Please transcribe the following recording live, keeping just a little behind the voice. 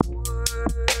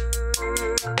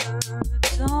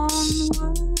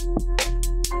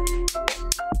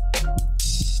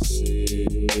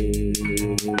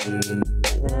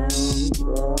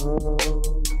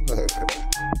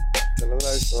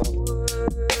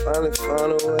finally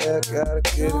found a way, I gotta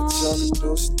get it. Talking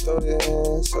through, so throw your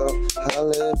hands up.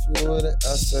 Holla if you with it,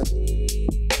 I say.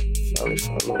 Finally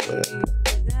found a way.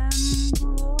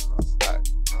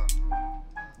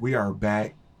 We are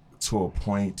back to a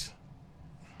point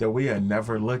that we are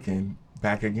never looking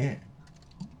back again.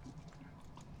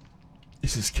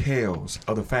 This is Kales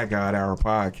of the FatGod Hour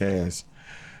podcast.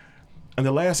 And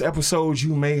the last episodes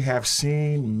you may have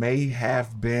seen may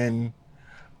have been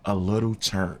a little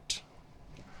turned.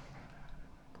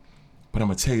 But I'm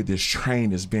going to tell you, this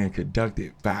train is being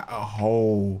conducted by a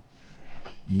whole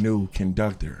new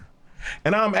conductor.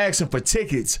 And I'm asking for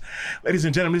tickets. Ladies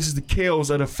and gentlemen, this is the Kales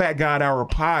of the FatGod Hour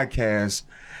podcast.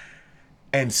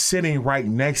 And sitting right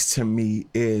next to me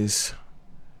is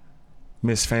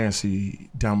Miss Fancy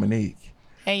Dominique.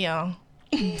 Hey, y'all.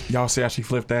 Y'all see how she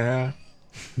flipped that hair?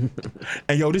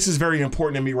 And yo, this is very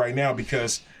important to me right now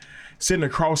because sitting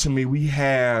across from me, we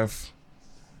have...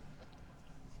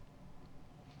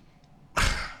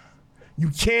 You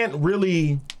can't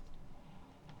really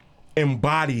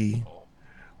embody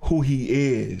who he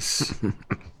is.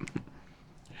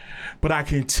 But I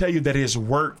can tell you that his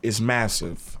work is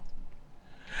massive.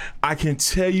 I can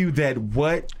tell you that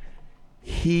what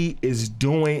he is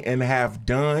doing and have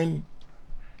done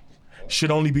should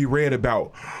only be read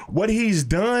about. What he's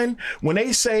done, when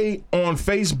they say on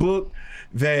Facebook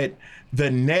that the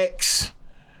next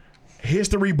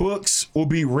history books will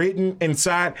be written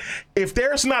inside, if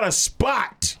there's not a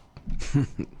spot,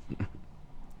 if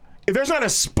there's not a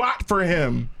spot for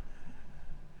him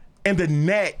in the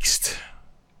next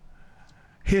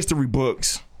history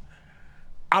books,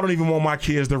 I don't even want my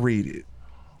kids to read it.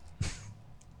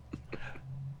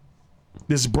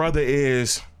 This brother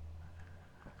is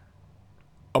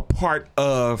a part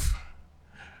of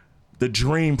the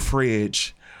Dream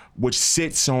Fridge, which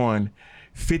sits on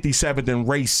 57th and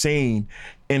Racine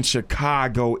in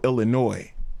Chicago,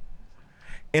 Illinois,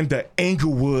 in the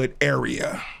Inglewood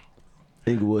area.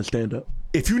 Inglewood, stand up.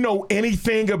 If you know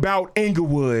anything about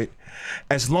Inglewood,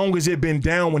 as long as it been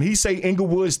down, when he say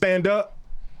Inglewood stand up,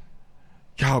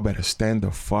 y'all better stand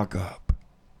the fuck up.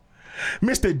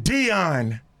 Mr.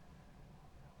 Dion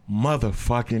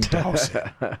motherfucking Dawson.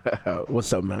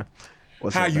 What's up, man?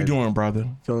 How you doing, brother?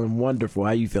 Feeling wonderful.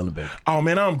 How you feeling, baby? Oh,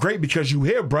 man, I'm great because you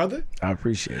here, brother. I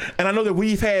appreciate it. And I know that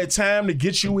we've had time to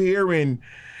get you here, and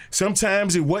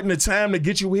sometimes it wasn't the time to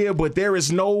get you here, but there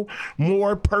is no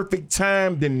more perfect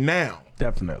time than now.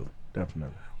 Definitely.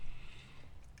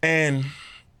 And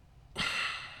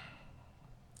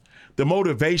the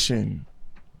motivation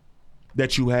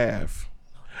that you have,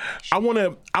 I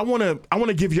wanna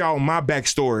give y'all my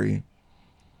backstory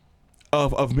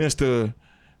of Mr.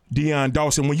 Dion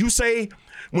Dawson. When you say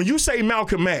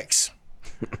Malcolm X,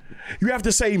 you have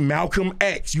to say Malcolm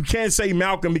X. You can't say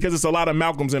Malcolm because there's a lot of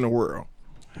Malcolms in the world.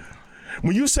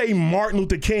 When you say Martin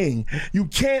Luther King, you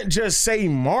can't just say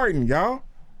Martin, y'all.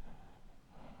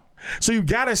 So you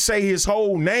gotta say his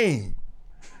whole name.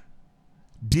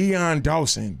 Dion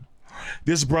Dawson.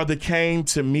 This brother came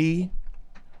to me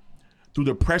through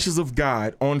the pressures of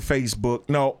God on Facebook.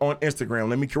 No, on Instagram.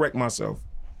 Let me correct myself.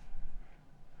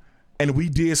 And we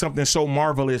did something so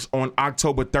marvelous on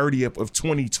October 30th of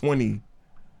 2020.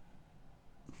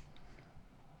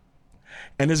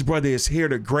 And this brother is here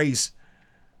to grace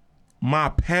my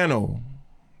panel.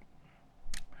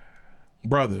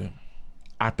 Brother,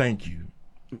 I thank you.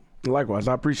 Likewise,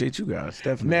 I appreciate you guys.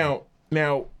 Definitely.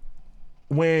 Now,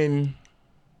 when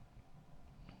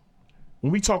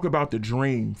we talk about the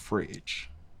Dream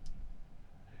Fridge,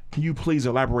 can you please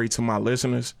elaborate to my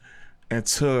listeners and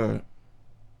to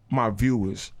my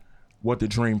viewers what the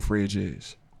Dream Fridge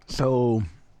is? So,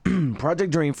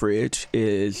 Project Dream Fridge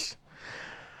is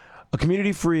a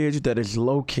community fridge that is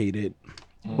located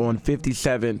on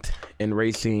 57th and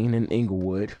Racine in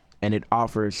Inglewood, and it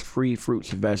offers free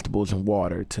fruits and vegetables and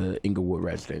water to Inglewood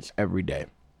residents every day.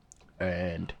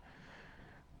 And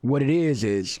what it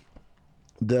is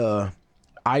the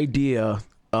idea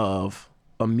of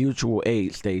a mutual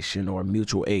aid station or a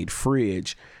mutual aid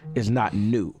fridge is not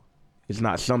new. It's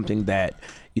not something that,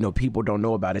 people don't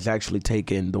know about. It's actually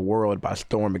taken the world by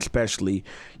storm, especially,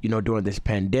 during this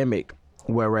pandemic.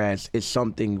 Whereas it's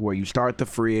something where you start the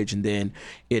fridge and then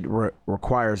it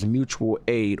requires mutual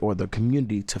aid or the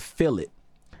community to fill it.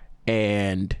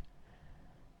 And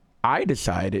I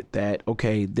decided that,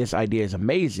 okay, this idea is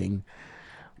amazing,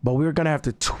 but we're going to have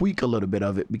to tweak a little bit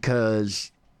of it,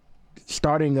 because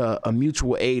starting a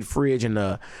mutual aid fridge in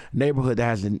a neighborhood that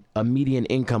has a median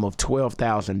income of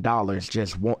 $12,000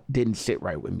 just didn't sit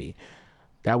right with me.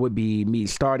 That would be me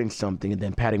starting something and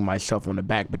then patting myself on the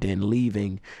back, but then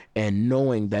leaving and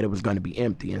knowing that it was going to be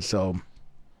empty. And so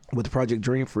with Project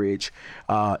Dream Fridge,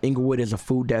 Inglewood is a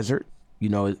food desert. You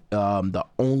know, the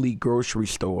only grocery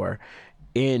store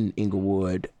in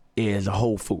Inglewood is a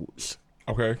Whole Foods.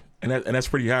 Okay, and that's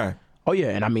pretty high. Oh yeah,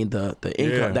 and I mean the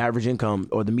income, the average income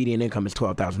or the median income is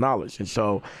 $12,000, and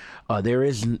so there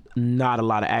is not a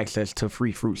lot of access to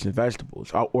free fruits and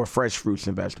vegetables or fresh fruits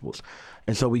and vegetables,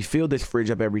 and so we fill this fridge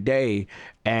up every day,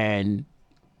 and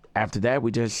after that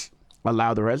we just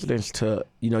allow the residents to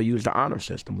use the honor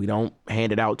system. We don't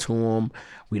hand it out to them.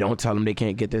 We don't tell them they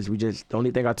can't get this. The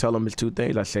only thing I tell them is two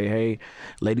things. I say, hey,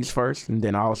 ladies first, and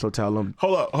then I also tell them,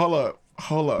 hold up,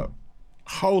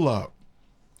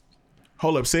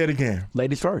 say it again.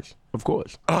 Ladies first, of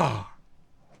course.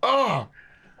 Yeah,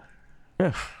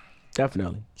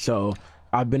 definitely. So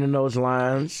I've been in those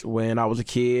lines when I was a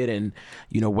kid and,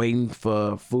 waiting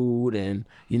for food and,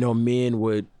 men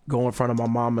would go in front of my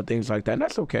mom and things like that. And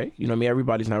that's okay.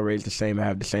 Everybody's not raised the same and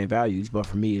have the same values. But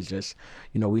for me, it's just,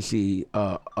 we see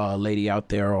a lady out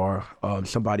there or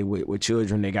somebody with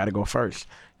children, they got to go first.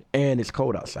 And it's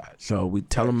cold outside. So we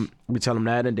tell them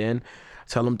that, and then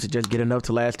tell them to just get enough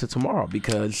to last till tomorrow,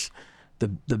 because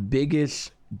the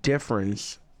biggest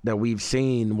difference that we've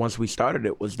seen once we started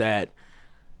it was that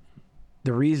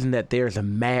the reason that there's a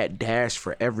mad dash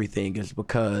for everything is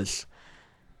because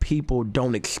people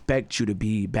don't expect you to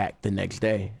be back the next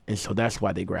day. And so that's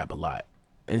why they grab a lot.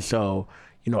 And so,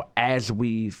 as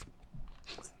we've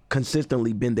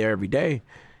consistently been there every day,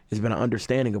 it's been an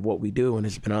understanding of what we do, and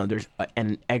it's been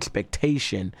an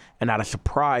expectation and not a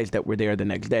surprise that we're there the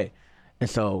next day. And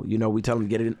so, we tell them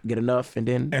to get enough, and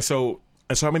then. And so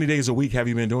how many days a week have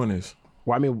you been doing this?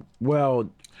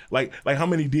 Well, like how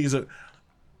many days? Let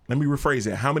me rephrase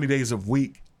it. How many days of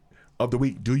the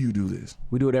week do you do this?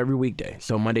 We do it every weekday,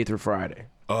 so Monday through Friday.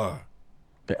 Yeah.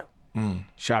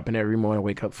 Shopping every morning.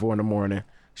 Wake up 4 a.m,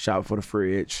 shop for the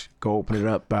fridge, go open it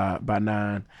up by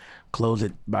 9, close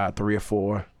it by 3 or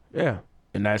 4. Yeah,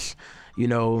 and that's.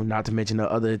 Not to mention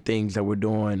the other things that we're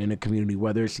doing in the community,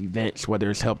 whether it's events, whether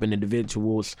it's helping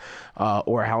individuals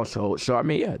or households. So,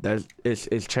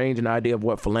 it's changing the idea of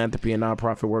what philanthropy and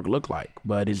nonprofit work look like.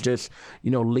 But it's just,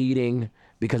 leading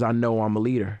because I know I'm a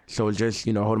leader. So it's just,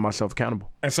 holding myself accountable.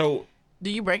 And so.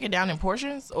 Do you break it down in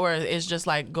portions, or it's just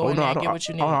like go in there and get what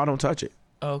you need? Oh, no, I don't touch it.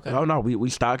 Oh, okay. Oh, no, we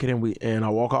stock it and I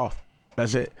walk off.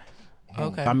 That's it.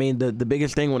 Okay. The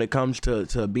biggest thing when it comes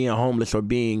to being homeless or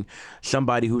being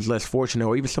somebody who's less fortunate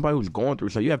or even somebody who's going through,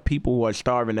 so you have people who are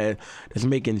starving that's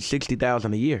making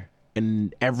 $60,000 a year,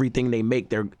 and everything they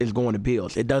make is going to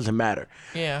bills. It doesn't matter.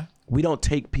 Yeah. We don't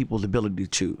take people's ability to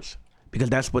choose, because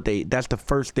that's the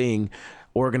first thing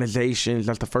organizations,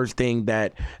 that's the first thing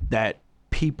that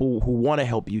people who want to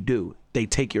help you do. They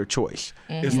take your choice.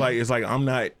 Mm-hmm. It's like I'm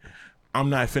not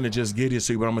finna just get it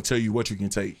to you, but I'm gonna tell you what you can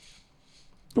take.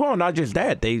 Well, not just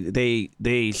that.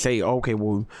 They say, okay,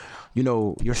 well,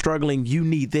 you're struggling. You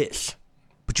need this,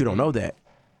 but you don't know that.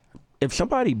 If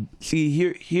somebody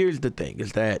here's the thing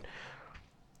is that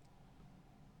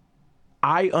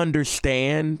I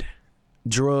understand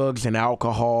drugs and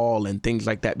alcohol and things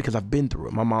like that because I've been through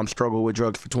it. My mom struggled with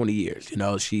drugs for 20 years.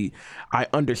 I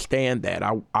understand that.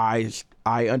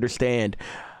 I understand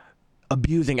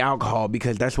abusing alcohol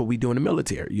because that's what we do in the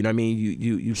military. You know what I mean?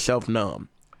 You self-numb.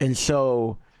 And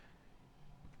so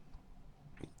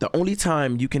the only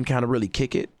time you can kind of really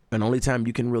kick it, and only time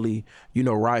you can really,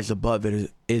 rise above it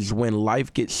is when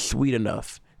life gets sweet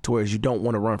enough to where you don't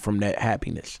want to run from that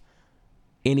happiness.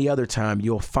 Any other time,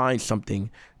 you'll find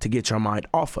something to get your mind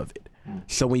off of it.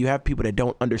 So when you have people that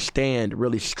don't understand,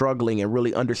 really struggling and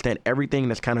really understand everything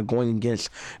that's kind of going against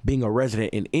being a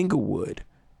resident in Inglewood,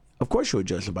 of course you'll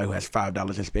judge somebody who has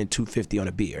 $5 and spend $2.50 on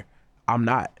a beer. I'm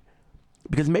not.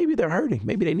 Because maybe they're hurting.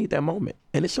 Maybe they need that moment.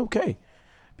 And it's okay.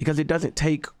 Because it doesn't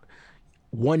take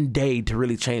one day to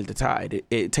really change the tide.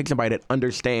 It takes somebody that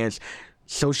understands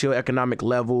socioeconomic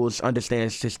levels,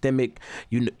 understands systemic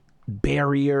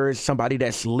barriers, somebody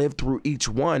that's lived through each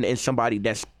one, and somebody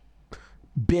that's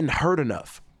been hurt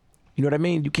enough. You know what I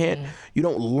mean? You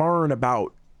don't learn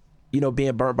about,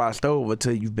 being burnt by a stove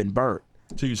until you've been burnt.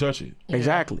 Until you touch it.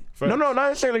 Exactly. No, not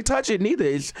necessarily touch it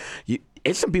neither.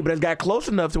 It's some people that got close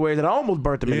enough to where it almost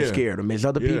burnt them and it scared them. There's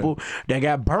other people that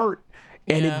got burnt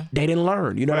and they didn't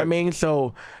learn. You know what I mean?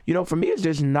 So, for me, it's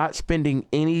just not spending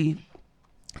any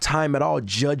time at all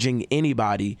judging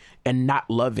anybody and not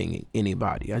loving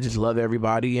anybody. I just love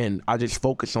everybody, and I just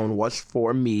focus on what's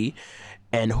for me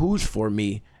and who's for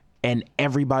me, and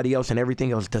everybody else and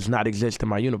everything else does not exist in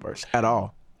my universe at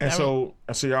all. And so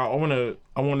y'all,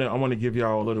 I wanna give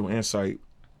y'all a little insight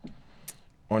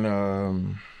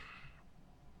on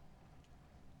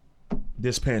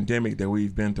this pandemic that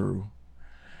we've been through.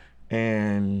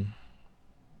 And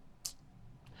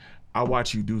I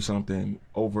watched you do something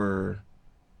over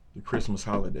the Christmas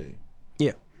holiday.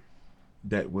 Yeah.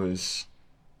 That was.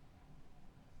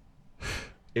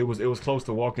 It was close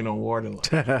to walking on water.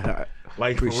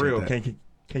 Like for real. That.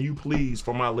 Can you please,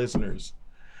 for my listeners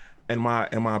and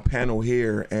my panel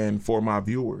here and for my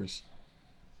viewers,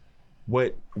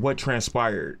 what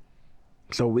transpired?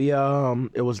 So we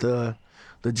it was the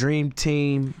dream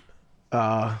team.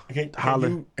 Can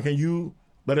you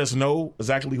let us know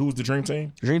exactly who's the dream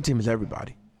team? The dream team is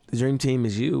everybody. The dream team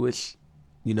is you. It's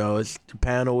it's the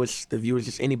panel. It's the viewers.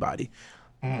 It's anybody.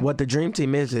 What the dream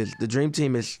team is the dream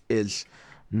team is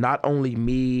not only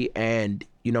me and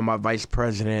my vice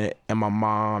president and my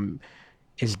mom.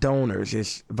 It's donors.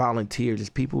 It's volunteers. It's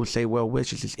people who say well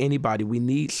wishes. It's anybody. We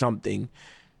need something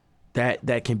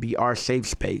that can be our safe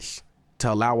space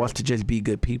to allow us to just be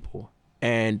good people.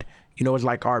 And it's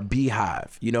like our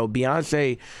beehive.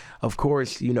 Beyonce, of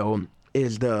course,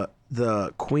 is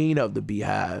the queen of the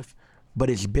beehive, but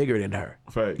it's bigger than her.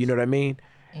 Facts. You know what I mean?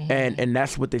 Mm-hmm. And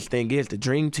that's what this thing is. The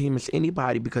dream team is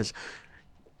anybody because,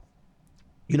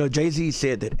 Jay-Z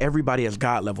said that everybody has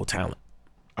God level talent.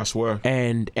 I swear.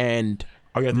 And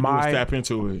all you have to do is tap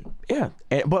into it. Yeah.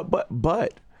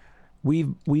 But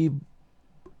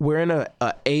we're in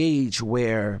a age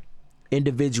where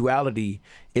individuality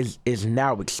is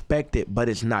now expected, but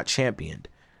it's not championed.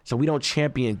 So we don't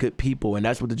champion good people, and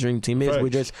that's what the dream team is.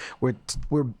 Thanks.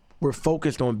 We're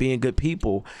focused on being good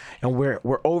people, and we're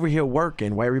over here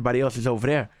working while everybody else is over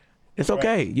there. It's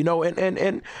okay,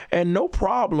 and no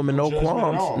problem and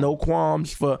no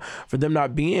qualms for them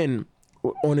not being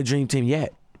on the dream team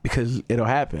yet, because it'll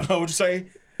happen. What you say?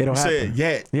 It'll happen. Said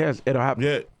yet. Yes, it'll happen.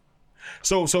 Yet.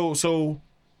 So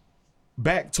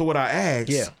back to what I asked.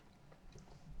 Yeah.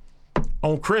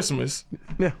 On Christmas.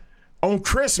 Yeah. On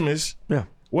Christmas. Yeah.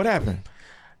 What happened?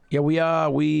 Yeah,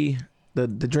 the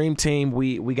dream team,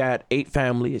 we got 8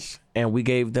 families and we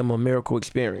gave them a miracle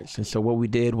experience. And so what we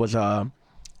did was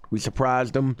we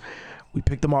surprised them. We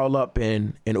picked them all up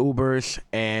in Ubers,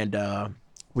 and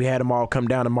we had them all come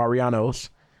down to Mariano's,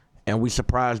 and we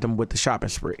surprised them with the shopping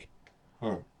spree.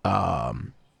 So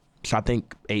I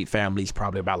think 8 families,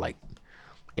 probably about like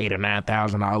 $8,000 or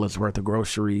 $9,000 worth of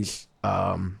groceries.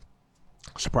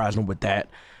 Surprised them with that.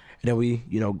 And then we,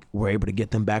 were able to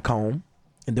get them back home.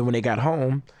 And then when they got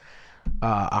home,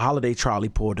 a holiday trolley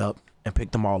pulled up and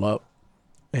picked them all up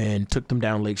and took them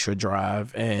down Lakeshore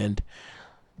Drive and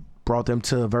brought them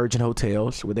to Virgin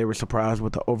Hotels, where they were surprised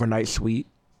with the overnight suite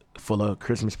full of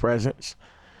Christmas presents.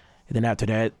 And then after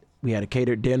that, we had a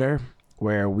catered dinner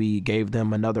where we gave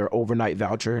them another overnight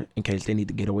voucher in case they need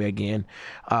to get away again.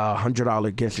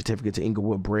 $100 gift certificate to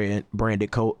Inglewood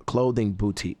branded clothing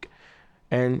boutique.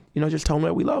 And, just told them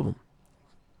that we love them.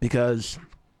 Because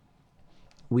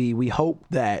we hope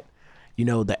that,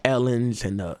 the Ellens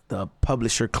and the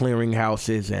publisher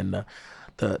clearinghouses and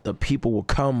the people will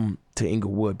come to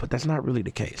Inglewood, but that's not really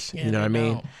the case. Yeah, you know what I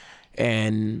mean?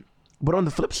 don't. But on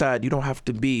the flip side, you don't have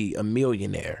to be a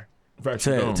millionaire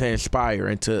to inspire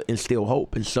and to instill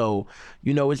hope. And so,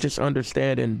 it's just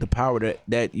understanding the power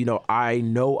that I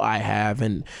know I have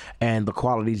and the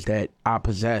qualities that I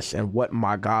possess and what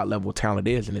my God level talent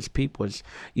is. And it's people is,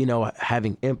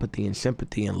 having empathy and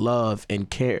sympathy and love and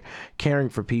caring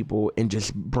for people and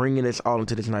just bringing this all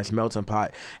into this nice melting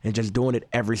pot and just doing it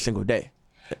every single day.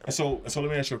 So let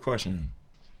me ask you a question.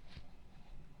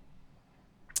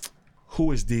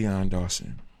 Who is Dion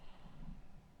Dawson?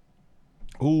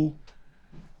 Who,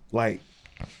 like,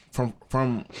 from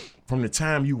the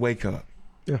time you wake up,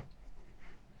 yeah,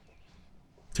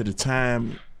 to the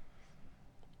time,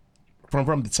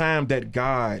 from the time that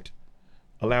God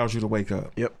allows you to wake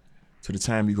up, yep, to the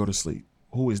time you go to sleep,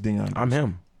 who is Dion Dawson? I'm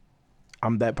him.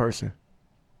 I'm that person.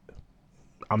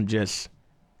 It's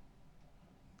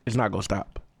not gonna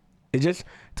stop. It just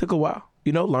took a while,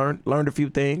 learned a few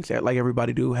things like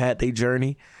everybody do, had their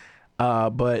journey,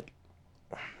 but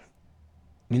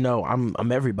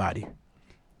I'm everybody.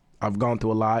 I've gone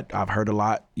through a lot. I've heard a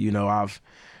lot.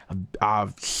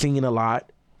 I've seen a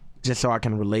lot, just so I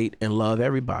can relate and love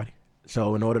everybody.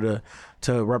 So in order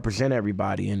to represent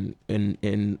everybody and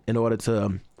in order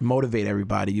to motivate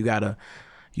everybody, you gotta,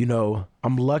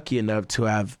 I'm lucky enough to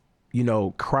have,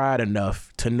 cried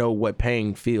enough to know what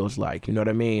pain feels like. You know what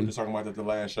I mean? We were talking about that the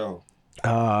last show.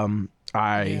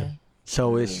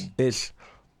 So it's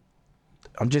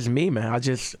I'm just me, man. I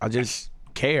just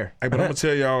care. Hey, but I'm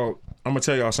gonna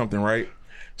tell y'all something, right?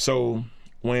 So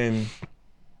when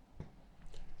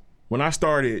I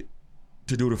started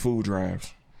to do the food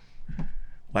drives,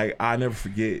 like, I never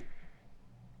forget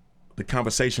the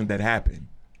conversation that happened.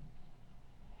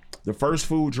 The first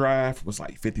food drive was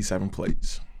like 57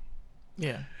 plates.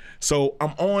 Yeah. So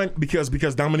I'm on because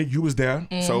Dominique, you was there.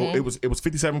 So it was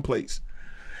 57 plates.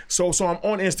 So I'm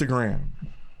on Instagram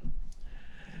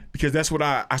because that's what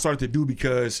I started to do,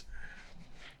 because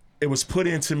it was put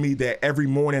into me that every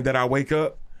morning that I wake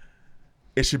up,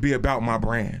 it should be about my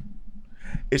brand.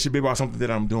 It should be about something that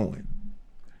I'm doing.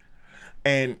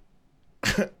 And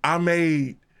I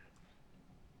made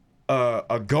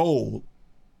a goal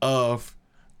of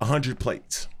 100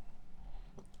 plates.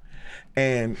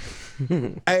 And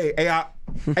I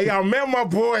met my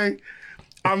boy.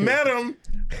 I met him.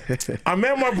 I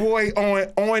met my boy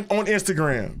on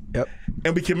Instagram. Yep.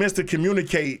 And we commenced to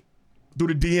communicate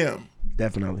through the DM.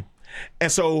 Definitely.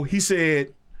 And so he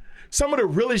said, some of the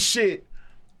realest shit,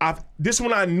 this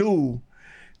one I knew,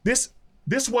 this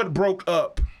what broke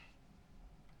up.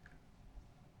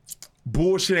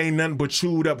 Bullshit ain't nothing but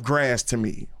chewed up grass to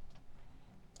me.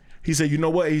 He said, you know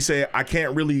what? He said, I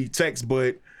can't really text,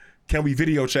 but can we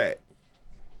video chat?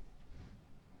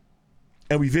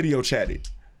 And we video chatted.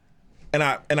 And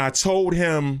I told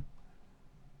him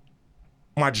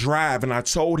my drive, and I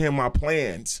told him my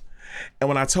plans. And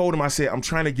when I told him, I said, I'm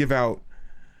trying to give out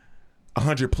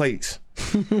 100 plates.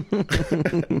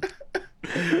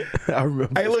 I remember.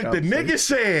 Hey, look, the nigga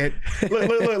said,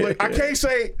 look, I can't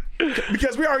say,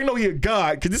 because we already know he a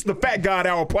God, because this is the FatGod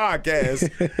Hour podcast.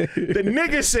 The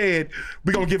nigga said,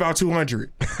 we're going to give out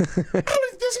 200.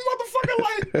 This motherfucker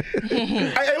like,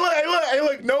 hey,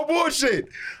 look, no bullshit.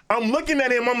 I'm looking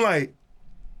at him, I'm like,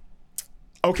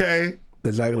 okay.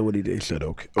 Exactly what he did. He said,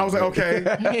 okay. I was like, okay.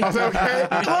 I was like, okay.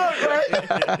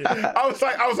 Look,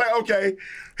 right? I was like, okay.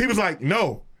 He was like,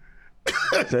 no.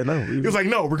 I said, no. He was like,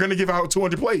 no, we're going to give out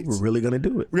 200 plates. We're really going to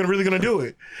do it. We're really going to do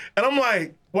it. And I'm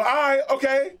like, well, all right,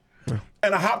 okay.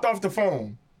 And I hopped off the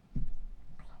phone.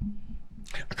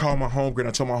 I called my homegirl and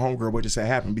I told my homegirl what just had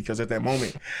happened, because at that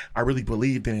moment, I really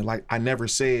believed in it. Like, I never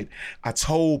said, I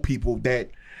told people that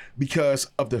because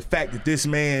of the fact that this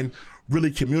man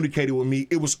really communicated with me,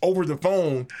 it was over the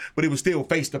phone, but it was still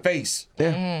face to face.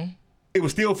 Yeah. Mm-hmm. It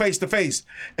was still face to face.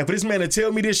 And for this man to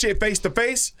tell me this shit face to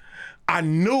face, I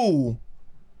knew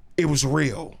it was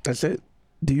real. That's it.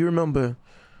 Do you remember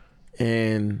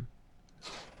in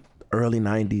early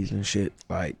 90s and shit,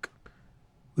 like,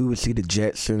 we would see the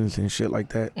Jetsons and shit like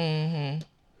that? Mm-hmm.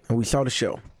 And we saw the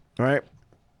show, right?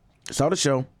 Saw the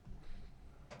show.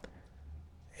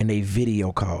 And they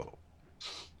video called.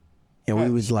 And we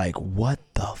was like, what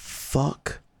the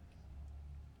fuck?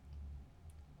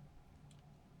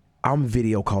 I'm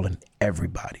video calling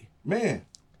everybody. Man.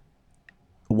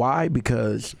 Why?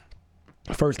 Because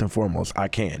first and foremost, I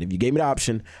can. If you gave me the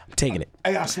option, I'm taking it.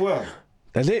 Hey, I swear.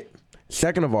 That's it.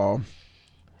 Second of all,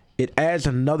 it adds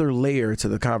another layer to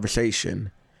the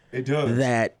conversation. It does.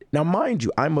 That, now mind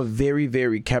you, I'm a very,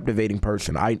 very captivating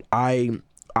person. I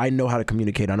know how to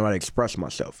communicate. I know how to express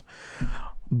myself.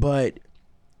 But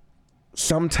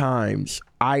sometimes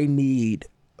I need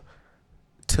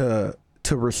to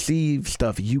receive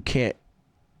stuff you can't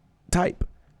type.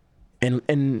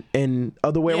 And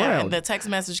other way around. And the text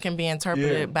message can be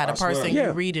interpreted by the person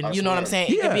you reading. You know what I'm saying?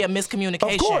 Yeah. It could be a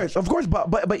miscommunication. Of course.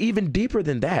 But even deeper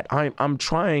than that, I'm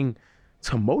trying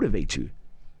to motivate you.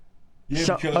 Yeah,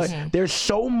 So, because there's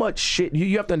so much shit.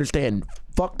 You have to understand,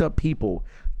 fucked up people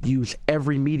use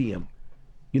every medium.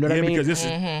 You know what I mean? Because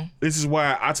this is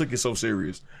why I took it so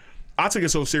serious. I took it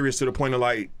so serious to the point of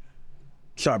like,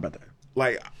 sorry about that.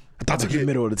 like, I took it in the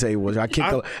middle of the table. I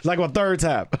kicked it's like my third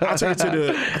time. I took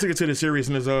it to the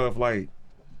seriousness of like,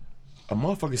 a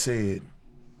motherfucker said,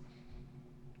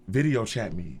 video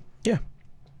chat me. Yeah.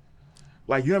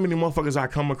 Like, you know how many motherfuckers I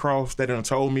come across that done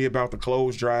told me about the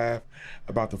clothes drive,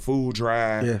 about the food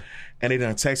drive, and they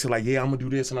done texted like, yeah, I'm gonna do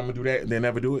this and I'm gonna do that, and they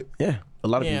never do it. Yeah. A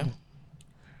lot of people.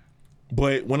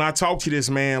 But when I talked to this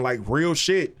man, like real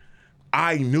shit,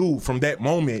 I knew from that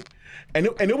moment, and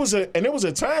it was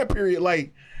a time period.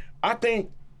 Like, I think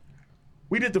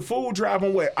we did the food drive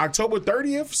on what, October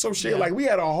 30th? So shit, like we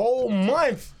had a whole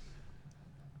month.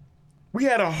 We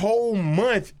had a whole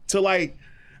month to like.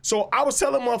 So I was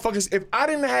telling motherfuckers, if I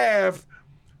didn't have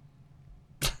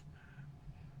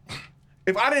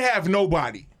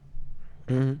nobody,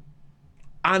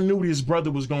 I knew this brother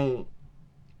was going.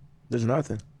 There's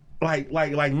nothing. Like,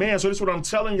 man, so this is what I'm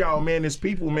telling y'all, man, this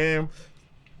people, man.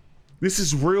 This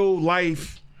is real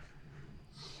life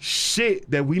shit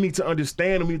that we need to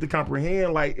understand and we need to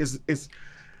comprehend. Like,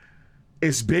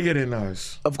 it's bigger than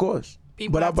us. Of course.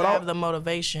 People have to have the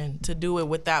motivation to do it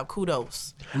without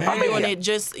kudos. Man.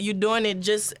 You're doing it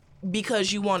just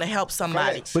because you want to help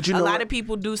somebody. Facts. But you a know lot what? of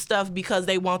people do stuff because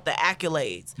they want the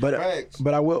accolades. Facts.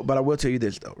 But I will tell you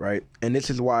this though, right? And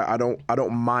this is why I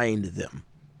don't mind them.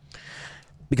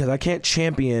 because I can't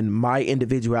champion my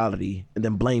individuality and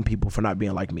then blame people for not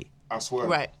being like me. I swear.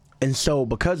 Right. And so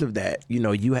because of that, you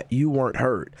know, you weren't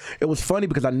heard. It was funny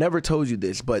because I never told you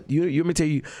this, but you let me tell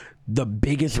you the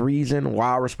biggest reason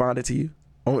why I responded to you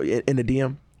in the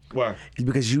DM. Why? Is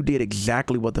because you did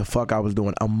exactly what the fuck I was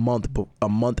doing a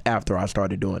month after I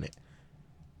started doing it.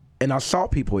 And I saw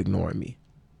people ignoring me.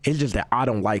 It's just that I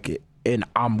don't like it, and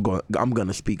I'm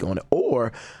gonna speak on it.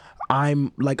 Or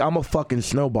I'm a fucking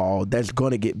snowball that's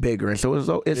gonna get bigger, and so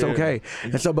it's okay.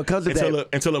 And so because of that,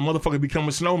 until a motherfucker become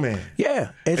a snowman.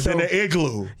 Yeah, and then the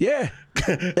igloo. Yeah,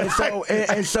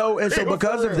 and so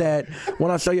because of that,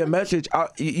 when I saw your message,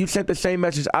 you sent the same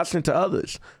message I sent to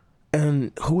others,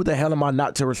 and who the hell am I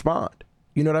not to respond?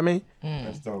 You know what I mean?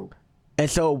 That's dope. And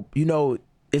so, you know,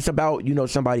 it's about, you know,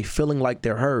 somebody feeling like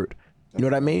they're heard. You know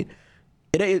what I mean?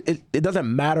 It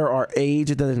doesn't matter our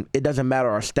age. It doesn't matter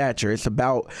our stature. It's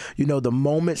about, you know, the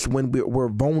moments when we're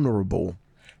vulnerable.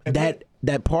 And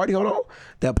that party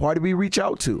we reach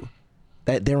out to,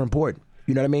 that they're important.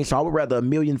 You know what I mean? So I would rather a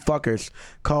million fuckers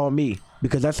call me,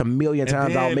 because that's a million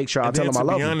times I'll make sure I tell them I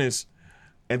love them.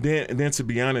 And then to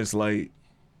be honest, like,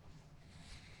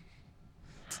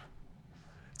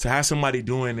 to have somebody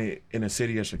doing it in the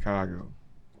city of Chicago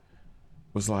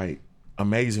was like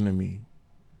amazing to me.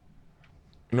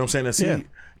 You know what I'm saying?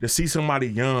 To see somebody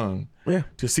young,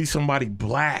 to see somebody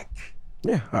black.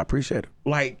 Yeah, I appreciate it.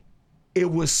 Like,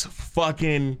 it was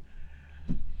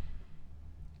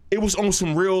on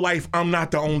some real life, I'm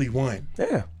not the only one.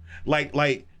 Yeah.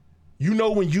 Like you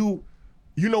know when you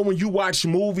watch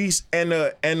movies and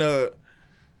a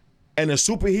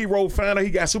superhero find out he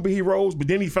got superheroes, but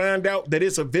then he find out that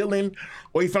it's a villain,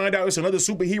 or he find out it's another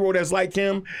superhero that's like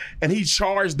him, and he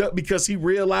charged up because he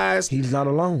realized he's not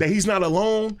alone. That he's not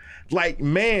alone. Like,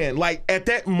 man, like at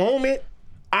that moment,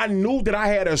 I knew that I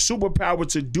had a superpower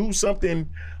to do something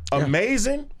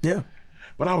amazing. Yeah.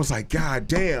 But I was like, God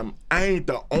damn, I ain't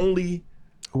the only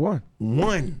one.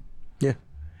 Yeah.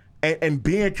 And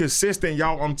being consistent,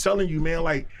 y'all, I'm telling you, man,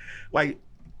 like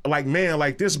man,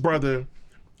 like this brother,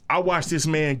 I watch this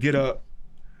man get up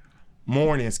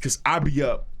mornings, because I be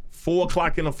up 4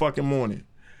 o'clock in the fucking morning.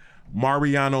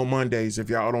 Mariano Mondays, if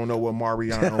y'all don't know what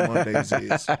Mariano Mondays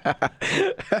is.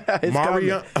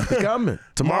 It's coming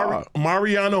tomorrow.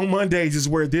 Mariano Mondays is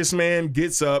where this man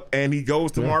gets up and he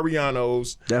goes to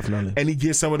Mariano's. Definitely. And he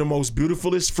gets some of the most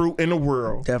beautifulest fruit in the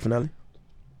world. Definitely.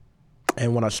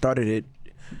 And when I started it,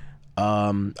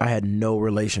 I had no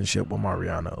relationship with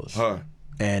Mariano's.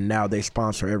 And now they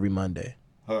sponsor every Monday.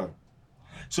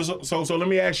 So let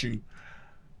me ask you,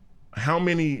 how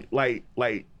many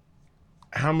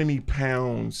how many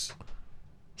pounds?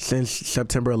 Since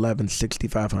September 11th,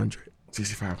 6,500.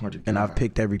 6,500. And I've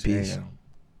picked every piece. Damn.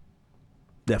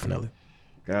 Definitely.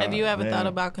 God, have you ever thought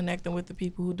about connecting with the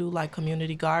people who do like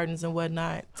community gardens and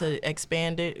whatnot to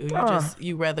expand it, or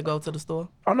you rather go to the store?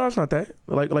 Oh no, it's not that.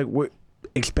 Like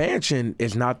expansion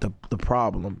is not the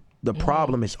problem. The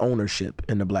problem is ownership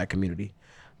in the black community.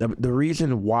 The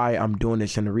reason why I'm doing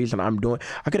this, and the reason I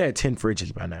could have 10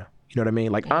 fridges by now. You know what I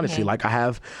mean? Like, honestly, like I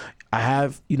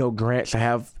have, you know, grants, I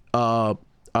have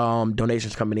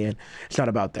donations coming in. It's not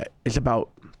about that. It's about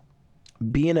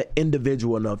being an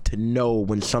individual enough to know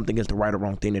when something is the right or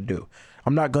wrong thing to do.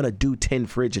 I'm not going to do 10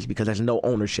 fridges because there's no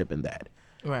ownership in that.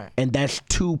 Right. And that's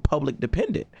too public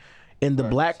dependent. In the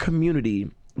black community,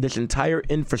 this entire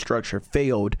infrastructure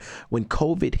failed when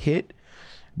COVID hit,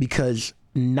 because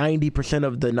 90%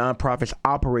 of the nonprofits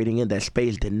operating in that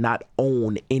space did not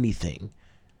own anything.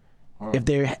 If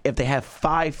they have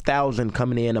 5,000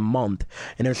 coming in a month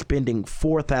and they're spending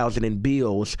 4,000 in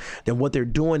bills, then what they're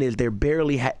doing is they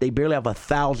barely have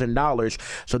 $1,000.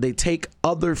 So they take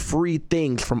other free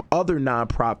things from other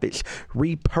nonprofits,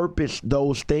 repurpose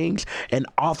those things, and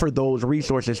offer those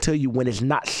resources to you when it's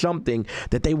not something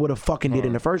that they would have fucking did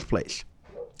in the first place.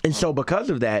 And so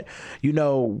because of that, you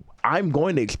know, I'm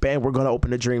going to expand. We're going to open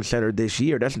the Dream Center this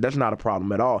year. That's not a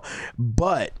problem at all.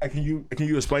 But can you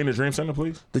explain the Dream Center,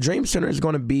 please? The Dream Center is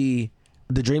going to be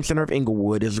the Dream Center of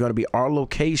Inglewood. Is going to be our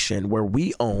location where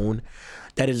we own,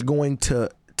 that is going to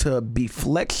be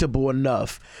flexible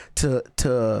enough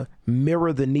to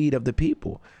mirror the need of the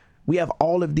people. We have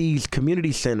all of these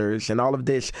community centers and all of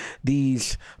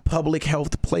these public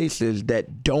health places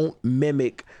that don't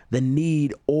mimic the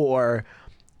need or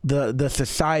the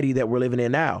society that we're living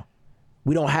in now.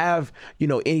 We don't have, you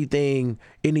know, any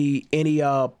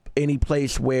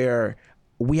place where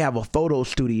we have a photo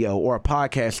studio or a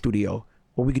podcast studio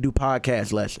where we could do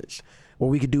podcast lessons, where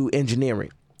we could do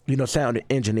engineering, you know, sound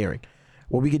engineering,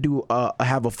 where we could do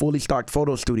have a fully stocked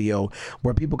photo studio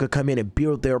where people could come in and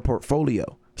build their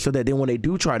portfolio. so that then when they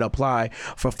do try to apply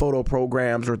for photo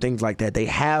programs or things like that, they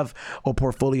have a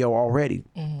portfolio already.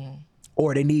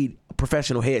 Or they need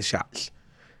professional headshots.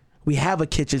 We have a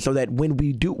kitchen so that when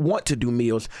we do want to do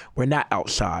meals, we're not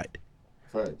outside.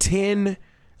 Right. 10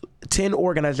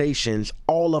 organizations,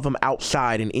 all of them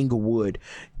outside in Inglewood,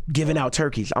 giving out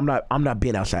turkeys. I'm not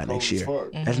being outside next year.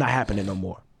 That's not happening no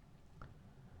more.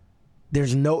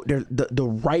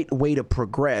 The right way to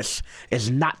progress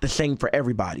is not the same for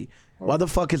everybody. Why the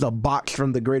fuck is a box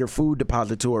from the Greater Food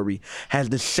Depository has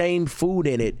the same food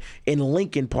in it in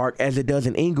Lincoln Park as it does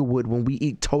in Inglewood when we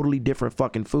eat totally different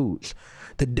fucking foods?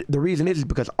 The reason is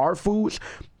because our foods,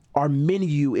 our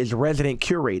menu is resident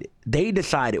curated. They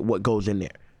decided what goes in there.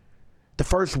 The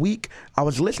first week, I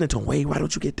was listening to them, wait, why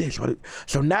don't you get this?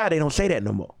 So now they don't say that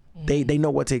no more. They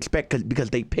know what to expect because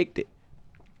they picked it.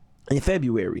 In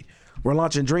February, we're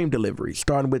launching Dream Delivery,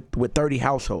 starting with 30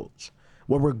 households,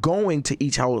 where we're going to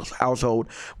each household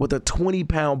with a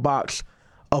 20-pound box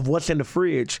of what's in the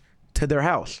fridge to their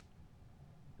house.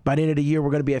 By the end of the year, we're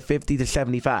going to be at 50 to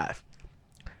 75.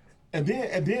 And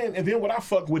then what I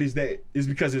fuck with is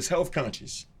because it's health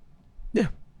conscious. Yeah.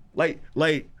 Like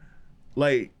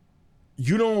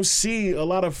you don't see a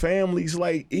lot of families,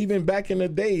 like even back in the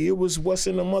day, it was what's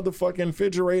in the motherfucking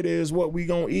refrigerator is what we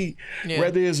gonna eat. Yeah.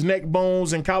 Whether it's neck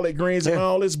bones and collard greens and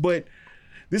all this, but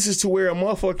this is to where a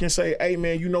motherfucker can say, hey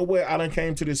man, you know what? I done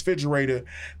came to this refrigerator.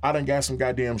 I done got some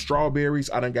goddamn strawberries.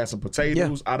 I done got some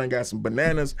potatoes. Yeah. I done got some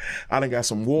bananas. I done got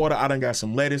some water. I done got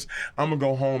some lettuce. I'm gonna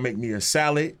go home, make me a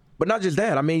salad. But not just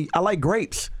that. I mean, I like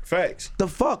grapes. Facts. The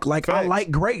fuck? Like, Facts. I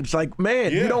like grapes. Like,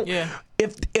 man, you don't... Yeah.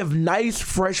 If nice,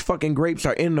 fresh fucking grapes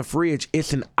are in the fridge,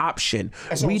 it's an option.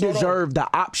 So, we deserve the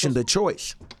option, the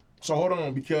choice. So hold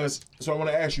on, so I want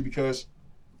to ask you, because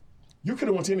you could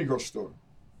have went to any grocery store.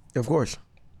 Of course.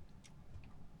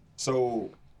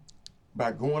 So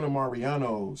by going to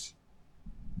Mariano's,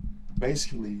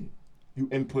 basically, you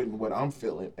inputting what I'm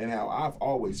feeling and how I've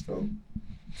always felt.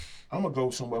 I'm gonna go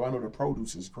somewhere I know the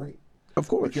produce is great. Of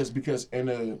course. Because in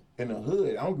the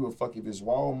hood, I don't give a fuck if it's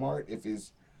Walmart, if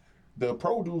it's the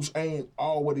produce ain't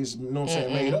all what it's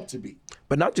made up to be.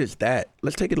 But not just that.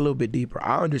 Let's take it a little bit deeper.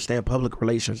 I understand public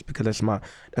relations because that's my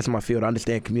field. I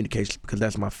understand communications because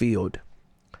that's my field.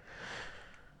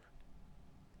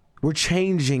 We're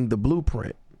changing the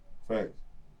blueprint. Fact.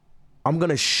 I'm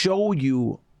gonna show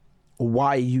you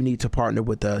why you need to partner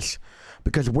with us,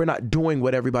 because we're not doing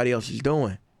what everybody else is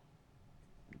doing.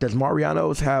 Does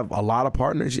Mariano's have a lot of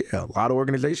partners? Yeah. A lot of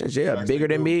organizations? Yeah. Bigger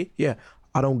than me? Yeah.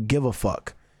 I don't give a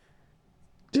fuck.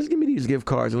 Just give me these gift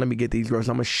cards and let me get these groceries.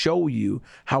 I'm going to show you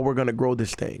how we're going to grow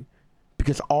this thing.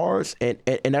 Because ours, and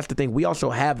that's the thing, we also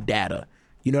have data.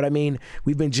 You know what I mean?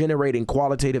 We've been generating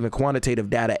qualitative and quantitative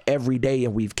data every day,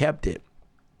 and we've kept it.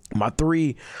 My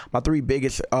three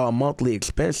biggest monthly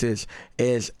expenses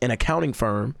is an accounting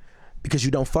firm, because you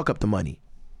don't fuck up the money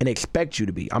and they expect you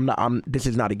to be. This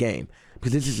is not a game,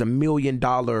 because this is $1 million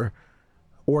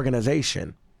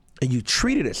organization, and you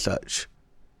treat it as such,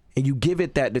 and you give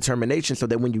it that determination so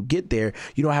that when you get there,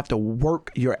 you don't have to work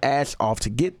your ass off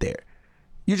to get there.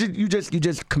 You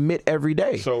just commit every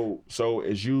day. So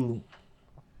as you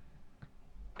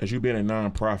being a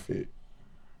nonprofit,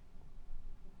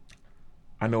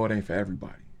 I know it ain't for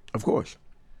everybody. Of course.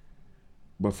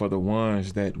 But for the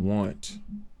ones that want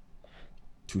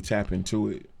to tap into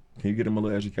it, can you get them a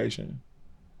little education?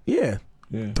 Yeah.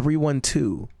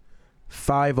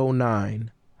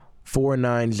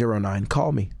 312-509-4909.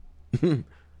 Call me. And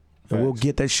we'll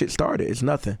get that shit started. It's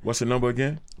nothing. What's the number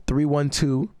again?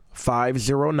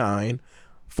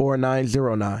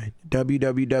 312-509-4909.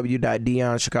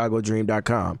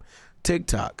 www.DionChicagoDream.com.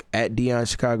 TikTok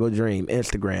 @DionChicagoDream.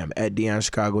 Instagram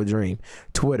 @DionChicagoDream.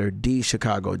 Twitter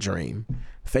DChicagoDream.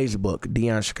 Facebook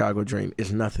Dion Chicago Dream.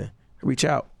 It's nothing. Reach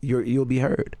out. You'll be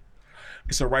heard.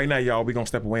 So right now, y'all, we're going to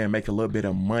step away and make a little bit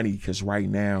of money, because right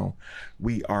now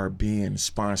we are being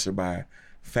sponsored by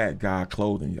FatGod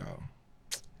Clothing, y'all.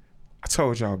 I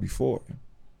told y'all before,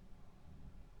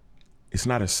 it's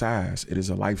not a size, it is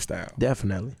a lifestyle.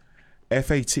 Definitely.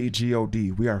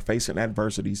 FatGod. We are facing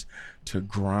adversities to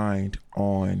grind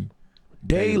on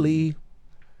daily.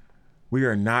 We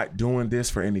are not doing this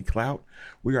for any clout.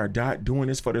 We are not doing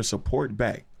this for the support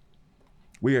back.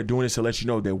 We are doing this to let you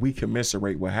know that we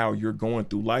commiserate with how you're going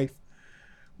through life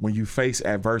when you face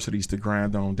adversities to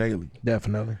grind on daily.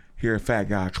 Definitely. Here at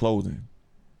FatGod Clothing,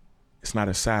 it's not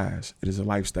a size, it is a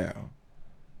lifestyle.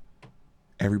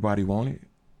 Everybody want it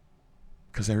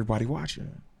because everybody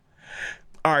watching.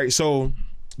 All right, so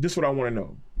this is what I want to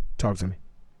know. Talk to me.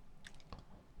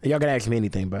 Y'all can ask me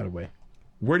anything, by the way.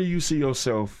 Where do you see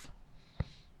yourself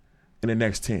in the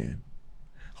next 10?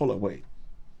 Hold up, wait.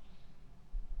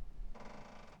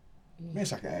 Man,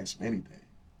 so I can ask him anything.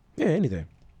 Yeah, anything.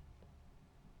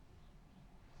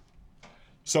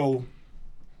 So,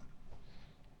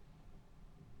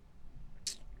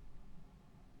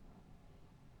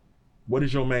 what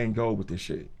is your main goal with this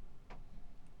shit?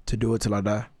 To do it till I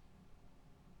die.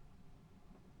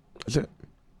 That's it.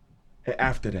 And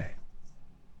after that?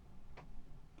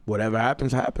 Whatever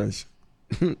happens, happens.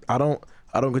 I don't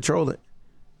control it.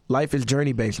 Life is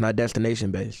journey based, not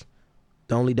destination based.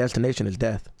 The only destination is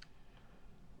death.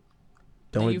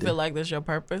 Do you feel like that's your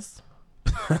purpose?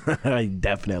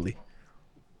 Definitely.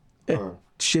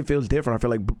 Shit feels different. I feel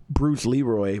like Bruce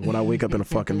Leroy when I wake up in the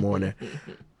fucking morning.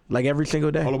 Like every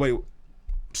single day. All the way.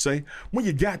 Say, when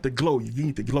you got the glow, you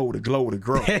need the glow to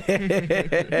grow. You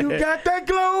got that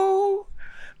glow.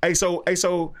 Hey,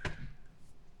 so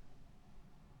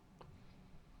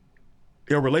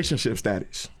your relationship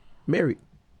status. Married.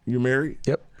 You married?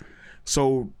 Yep.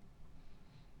 So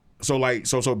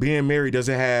being married, does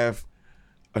it have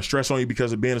a stress on you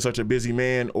because of being such a busy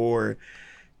man, or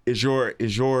is your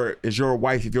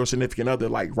wife, if your significant other,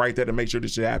 like right there to make sure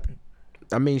this shit happen?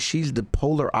 I mean, she's the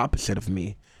polar opposite of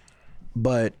me,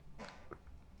 but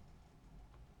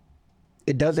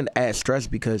it doesn't add stress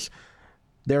because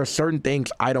there are certain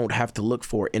things I don't have to look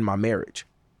for in my marriage.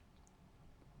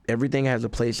 Everything has a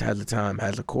place, has a time,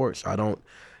 has a course. I don't,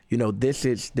 this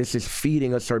is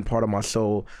feeding a certain part of my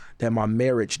soul that my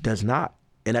marriage does not,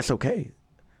 and that's okay.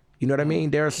 You know what I mean?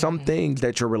 There are some things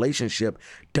that your relationship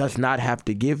does not have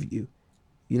to give you.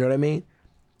 You know what I mean?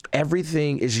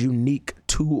 Everything is unique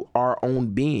to our own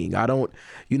being.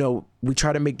 We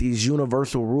try to make these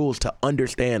universal rules to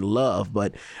understand love,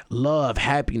 but love,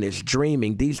 happiness,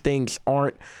 dreaming, these things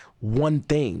aren't one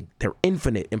thing. They're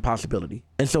infinite in possibility.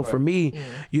 And so for me,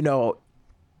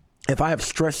 if I have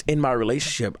stress in my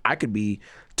relationship, I could be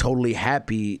totally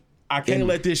happy. I can't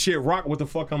let this shit rock what the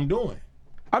fuck I'm doing.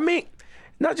 I mean,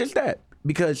 not just that,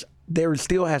 because there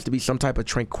still has to be some type of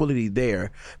tranquility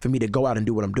there for me to go out and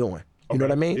do what I'm doing. You know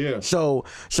what I mean? Yeah. So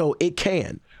it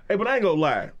can. Hey, but I ain't gonna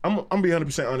lie. I'm gonna be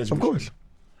 100% honest with you. Of course.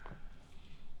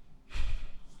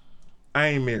 I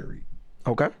ain't married.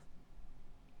 Okay.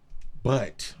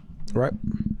 But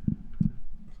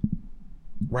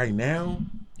right now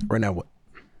what?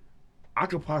 I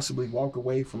could possibly walk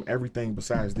away from everything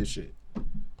besides this shit.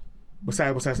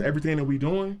 Besides everything that we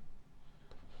doing,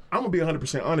 I'm gonna be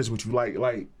 100% honest with you.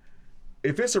 Like,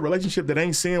 if it's a relationship that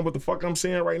ain't saying what the fuck I'm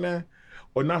saying right now,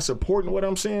 or not supporting what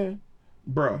I'm saying,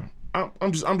 bruh,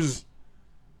 I'm just.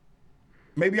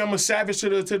 Maybe I'm a savage to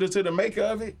the maker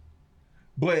of it,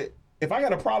 but if I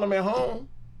got a problem at home,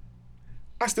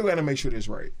 I still got to make sure this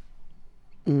right.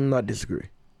 I disagree.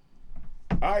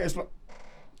 All right,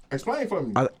 explain for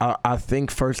me. I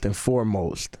think first and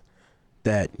foremost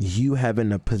that you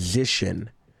having a position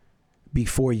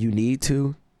before you need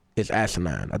to is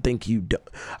asinine. I think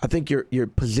you're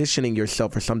positioning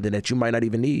yourself for something that you might not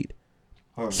even need.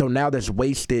 So now there's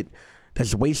wasted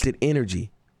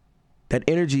energy. That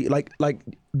energy, like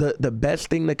the best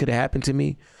thing that could happen to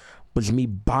me was me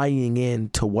buying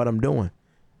into what I'm doing.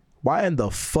 Why in the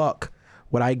fuck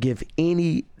would I give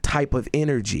any type of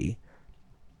energy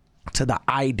to the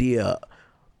idea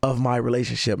of my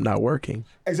relationship not working?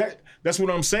 Exactly. That's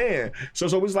what I'm saying. So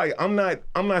it's like I'm not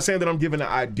saying that I'm giving an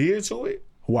idea to it.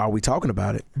 Why are we talking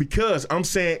about it? Because I'm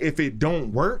saying if it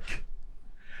don't work,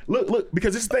 look,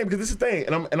 because this is the thing,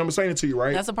 and I'm saying it to you,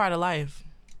 right? That's a part of life.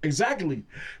 Exactly.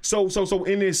 So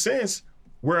in this sense,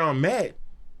 where I'm at.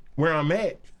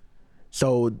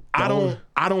 So I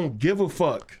don't give a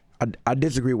fuck. I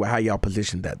disagree with how y'all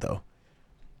positioned that though.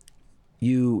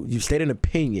 You state an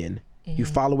opinion, you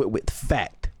follow it with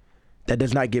fact. That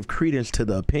does not give credence to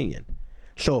the opinion.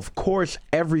 So of course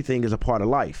everything is a part of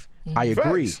life. I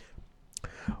agree. Facts.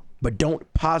 But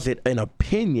don't posit an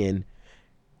opinion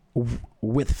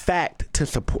with fact to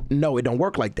support. No, it don't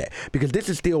work like that, because this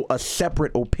is still a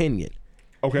separate opinion.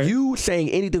 Okay. You saying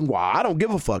anything, well, I don't give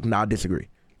a fuck. Nah, I disagree.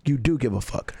 You do give a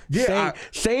fuck. Yeah.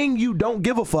 Saying you don't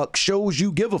give a fuck shows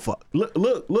you give a fuck.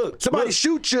 Look. Somebody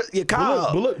shoot your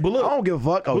car. But look. I don't give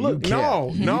a fuck. Oh, look, you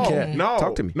care. No.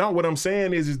 Talk to me. No, what I'm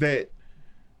saying is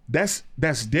that's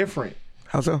different.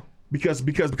 How so? Because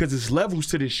there's levels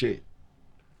to this shit.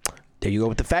 There you go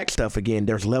with the fact stuff again.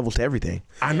 There's levels to everything.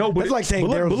 I know, but it's like saying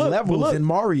there's levels in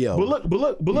Mario. But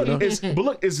look,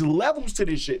 it's levels to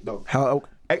this shit though. How?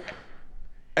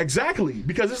 Exactly,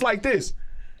 because it's like this.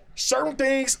 Certain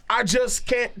things I just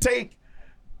can't take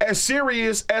as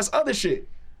serious as other shit.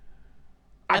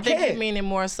 I think can't. you mean it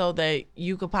more so that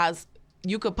you could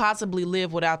possibly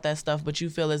live without that stuff, but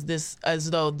you feel as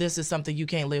though this is something you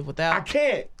can't live without.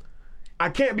 I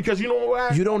can't because you know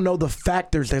why? You don't know the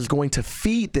factors that's going to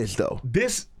feed this though.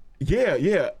 This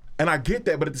Yeah. And I get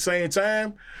that, but at the same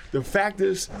time, the fact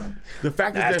is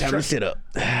that's sit up.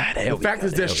 The fact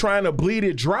is that's trying to bleed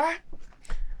it dry,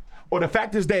 or the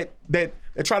fact is that they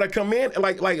try to come in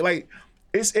like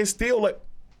it's still like.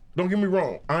 Don't get me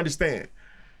wrong, I understand.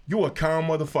 You a calm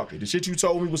motherfucker. The shit you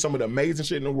told me was some of the amazing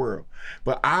shit in the world,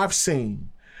 but I've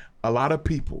seen a lot of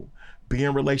people be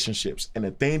in relationships and the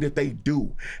thing that they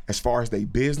do as far as their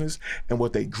business and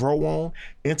what they grow on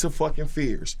into fucking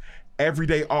fears. Every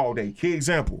day, all day. Key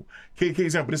example. This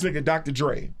nigga Dr.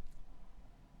 Dre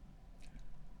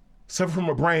suffered from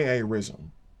a brain aneurysm.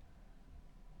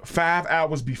 5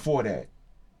 hours before that,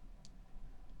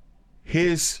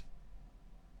 his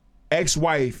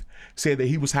ex-wife said that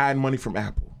he was hiding money from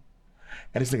Apple.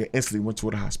 And this nigga instantly went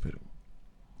to the hospital.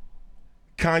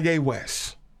 Kanye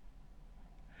West.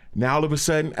 Now all of a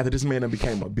sudden, after this man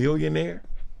became a billionaire,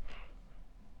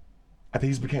 after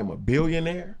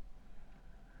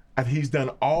he's done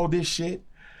all this shit,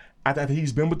 after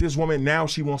he's been with this woman, now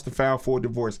she wants to file for a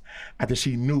divorce after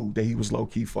she knew that he was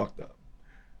low-key fucked up.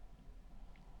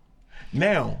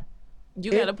 Now,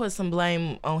 you got to put some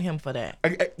blame on him for that.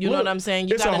 You know what I'm saying?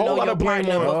 You it's got a to whole know lot your of blame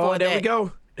partner on before There that.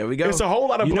 we go. It's a whole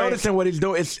lot of you blame. noticing what he's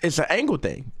doing? It's an angle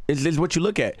thing. It's what you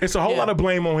look at. It's a whole lot of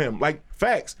blame on him. Like,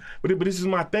 facts. But this is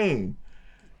my thing.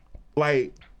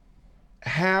 Like,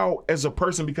 how as a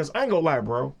person, because I ain't gonna lie,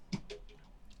 bro.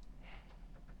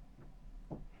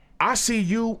 I see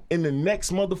you in the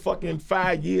next motherfucking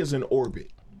 5 years in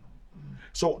orbit.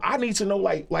 So I need to know,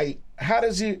 like, how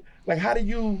do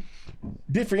you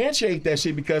differentiate that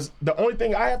shit? Because the only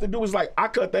thing I have to do is, like, I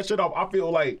cut that shit off. I feel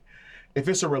like if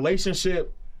it's a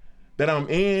relationship that I'm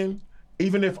in,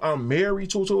 even if I'm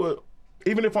married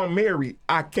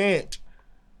I can't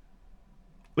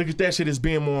look at that shit as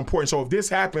being more important. So if this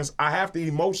happens, I have to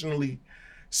emotionally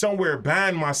somewhere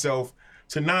bind myself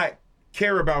to not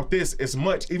care about this as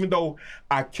much, even though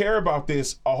I care about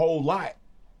this a whole lot.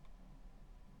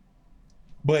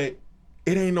 But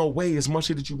it ain't no way as much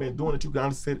shit that you've been doing that you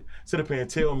can sit up here and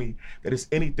tell me that it's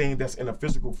anything that's in a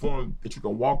physical form that you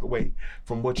can walk away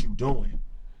from what you're doing.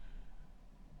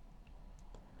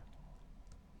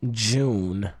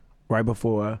 June, right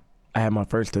before I had my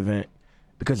first event,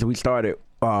 because we started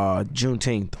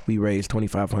Juneteenth, we raised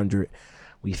 $2,500.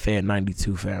 We fed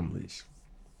 92 families.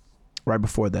 Right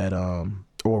before that,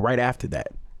 or right after that,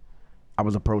 I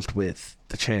was approached with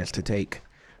the chance to take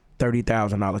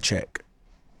 $30,000 check,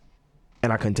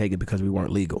 and I couldn't take it because we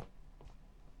weren't legal.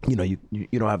 You know, you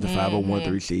don't have the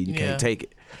 501(c)(3), you can't take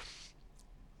it.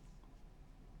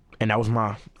 And that was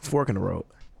my fork in the road.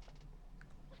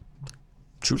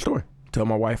 True story. Tell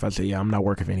my wife, I said, yeah, I'm not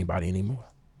working for anybody anymore.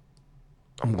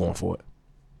 I'm going for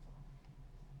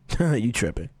it. You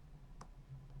tripping.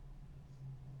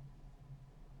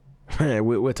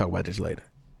 We'll talk about this later.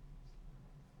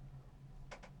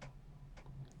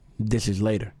 This is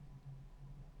later.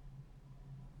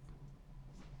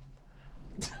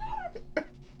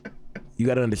 You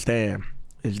got to understand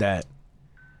is that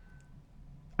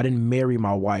I didn't marry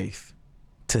my wife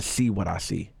to see what I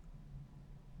see.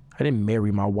 I didn't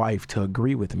marry my wife to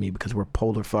agree with me because we're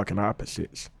polar fucking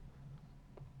opposites.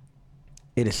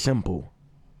 It is simple.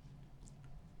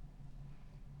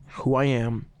 Who I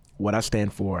am, what I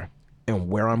stand for, and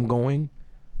where I'm going.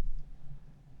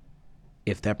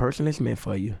 If that person is meant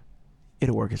for you,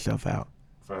 it'll work itself out.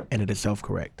 Right. And it'll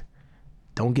self-correct.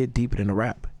 Don't get deeper than the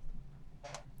rap.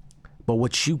 But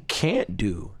what you can't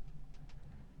do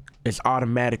is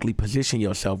automatically position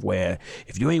yourself where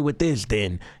if you ain't with this,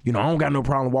 then, I don't got no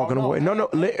problem walking away. No,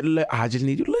 I just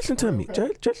need you to listen to me.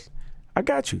 Just, I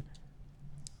got you.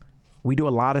 We do a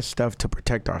lot of stuff to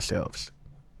protect ourselves,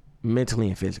 mentally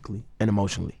and physically and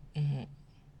emotionally. Mm-hmm.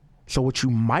 So what you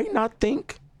might not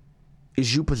think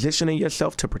is you positioning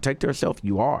yourself to protect yourself.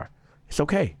 You are. It's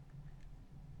okay.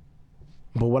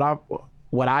 But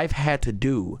what I've had to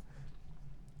do,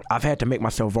 I've had to make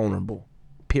myself vulnerable,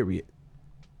 period.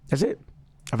 That's it.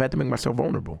 I've had to make myself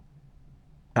vulnerable.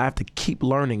 I have to keep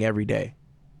learning every day.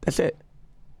 That's it.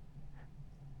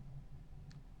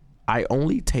 I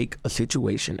only take a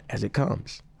situation as it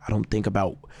comes. I don't think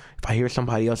about, if I hear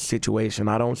somebody else's situation,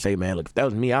 I don't say, man, look, if that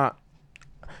was me, I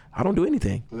don't do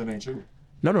anything. But that ain't true.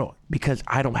 No, because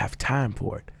I don't have time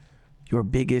for it. Your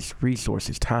biggest resource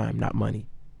is time, not money.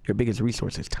 Your biggest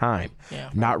resource is time,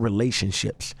 not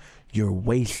relationships. You're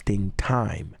wasting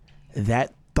time.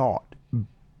 That thought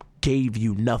gave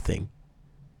you nothing.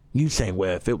 You saying,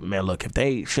 well, she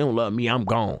don't love me, I'm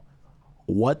gone.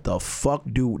 What the fuck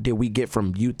did we get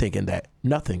from you thinking that?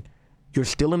 Nothing. You're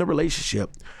still in a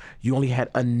relationship. You only had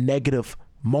a negative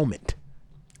moment.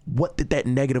 What did that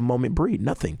negative moment breed?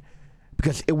 Nothing.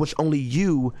 because it was only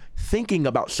you thinking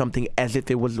about something as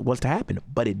if it was to happen,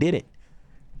 but it didn't.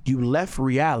 You left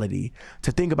reality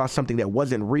to think about something that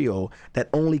wasn't real, that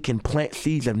only can plant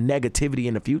seeds of negativity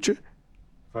in the future.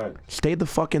 Right. Stay the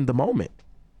fuck in the moment.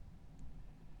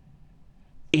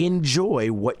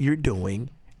 Enjoy what you're doing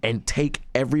and take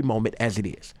every moment as it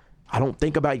is. I don't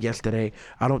think about yesterday.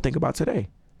 I don't think about today.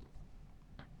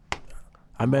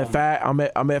 I'm at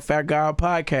FatGod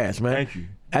podcast, man. Thank you.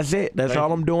 That's it. That's Thank all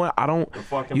you. I'm doing. I don't,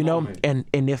 you know, moment.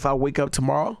 and if I wake up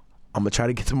tomorrow, I'm gonna try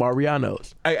to get to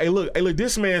Mariano's. Hey, look,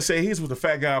 this man said he's with the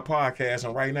Fat God podcast,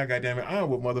 and right now, goddamn it, I'm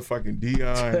with motherfucking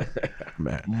Dion,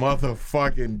 Man.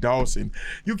 motherfucking Dawson.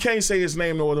 You can't say his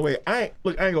name no other way. I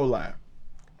ain't gonna lie.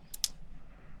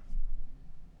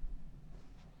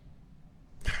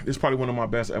 This is probably one of my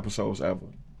best episodes ever.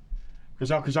 Cause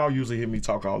y'all usually hear me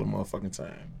talk all the motherfucking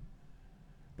time.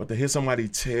 But to hear somebody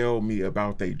tell me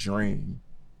about their dream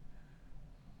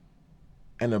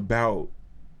and about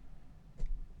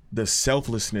the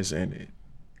selflessness in it.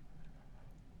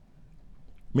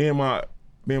 Me and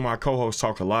my co-host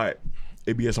talk a lot.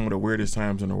 It be at some of the weirdest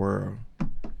times in the world.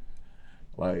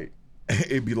 Like,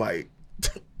 it'd be like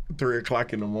 3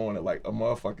 o'clock in the morning, like a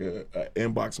motherfucker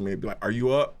inbox me and be like, "Are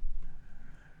you up?"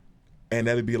 And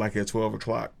that'd be like at 12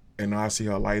 o'clock. And I see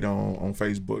her light on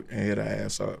Facebook and hit her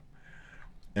ass up.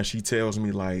 And she tells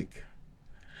me like,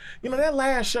 "You know that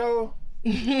last show?"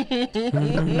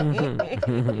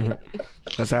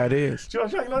 That's how it is. She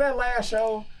was like, "You know that last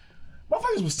show?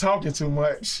 Motherfuckers was talking too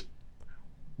much."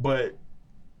 But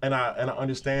and I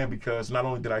understand, because not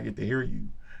only did I get to hear you,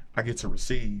 I get to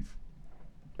receive.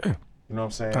 Yeah. You know what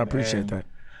I'm saying? I appreciate that.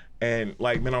 And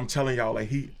like, man, I'm telling y'all, like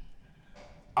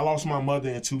I lost my mother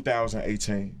in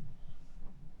 2018.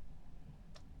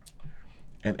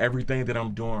 And everything that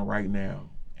I'm doing right now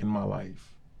in my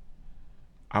life,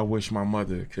 I wish my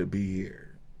mother could be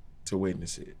here to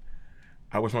witness it.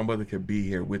 I wish my mother could be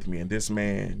here with me. And this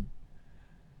man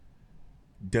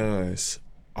does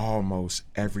almost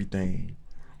everything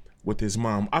with his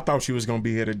mom. I thought she was gonna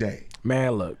be here today.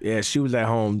 Man, look, yeah, she was at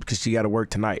home because she got to work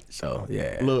tonight. So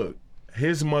yeah, Look,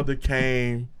 his mother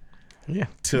came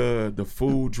to the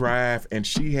food drive, and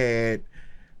she had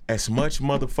as much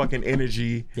motherfucking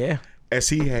energy as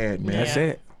he had, man. That's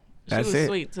it. That's she was it.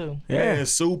 sweet too. Yeah, Man,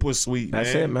 super sweet, man.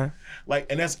 that's it, man.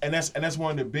 Like, and that's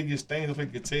one of the biggest things. If we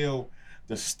could tell,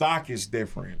 the stock is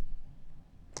different.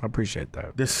 I appreciate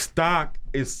that. The stock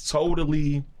is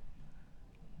totally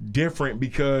different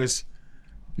because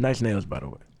Nice nails, by the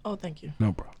way. Oh, thank you.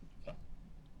 No problem.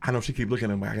 I know she keep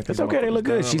looking at me. It's okay. They look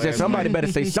good. She said somebody better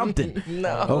say something.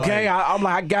 No. Okay, I'm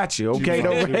like, I got you. Okay,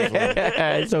 don't.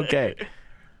 It's okay.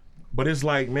 But it's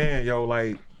like, man, yo,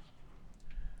 like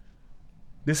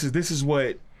this is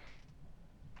what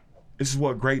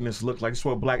greatness looks like. It's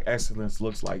what black excellence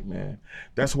looks like, man.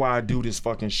 That's why I do this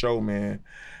fucking show, man.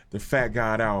 The Fat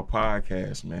God Hour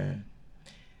podcast, man.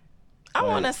 I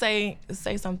want to say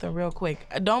something real quick.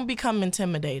 Don't become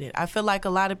intimidated. I feel like a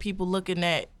lot of people looking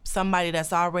at somebody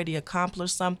that's already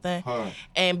accomplished something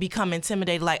and become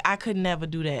intimidated. Like, I could never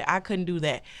do that. I couldn't do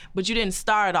that. But you didn't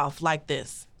start off like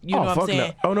this. You know what I'm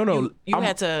saying? No. Oh no. You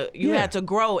had to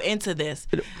grow into this.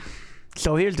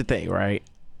 So here's the thing, right?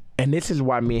 And this is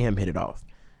why me and him hit it off.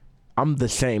 I'm the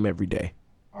same every day.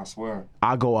 I swear.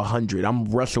 I go 100. I'm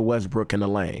Russell Westbrook in the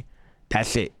lane.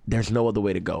 That's it. There's no other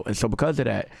way to go. And so because of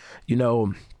that, you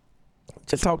know,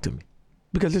 just talk to me,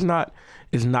 because it's not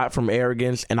from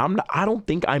arrogance, and I don't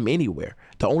think I'm anywhere.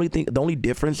 The only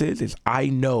difference is I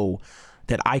know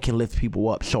that I can lift people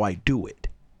up, so I do it.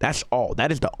 That's all.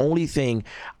 That is the only thing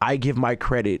I give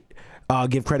credit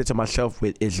to myself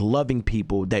with, is loving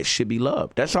people that should be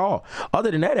loved. That's all.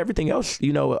 Other than that, everything else,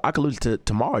 you know, I could lose to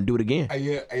tomorrow and do it again.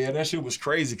 Yeah, that shit was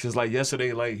crazy, because like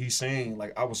yesterday, like he saying,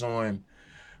 like I was on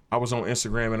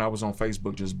Instagram and I was on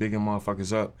Facebook just bigging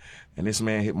motherfuckers up, and this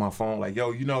man hit my phone like,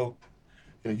 "Yo, you done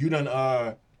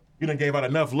gave out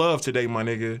enough love today, my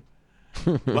nigga.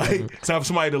 Like, it's time for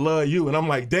somebody to love you." And I'm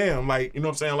like, damn, like, you know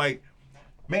what I'm saying? Like,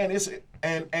 man, it's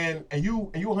and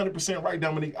you 100% right,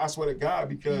 Dominique. I swear to God,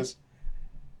 because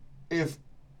if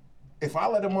I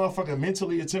let a motherfucker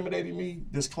mentally intimidate me,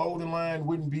 this clothing line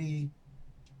wouldn't be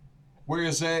where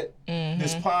it's at. Mm-hmm.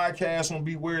 This podcast won't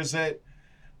be where it's at.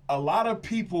 A lot of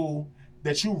people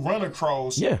that you run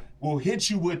across will hit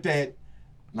you with that,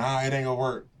 "Nah, it ain't gonna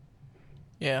work."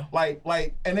 Yeah. Like,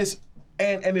 and it's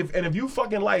and if you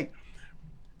fucking like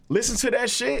listen to that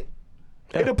shit,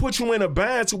 it'll put you in a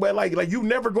bind to where like you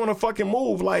never gonna fucking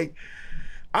move. Like,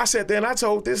 I sat there and I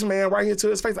told this man right here to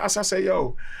his face, I said,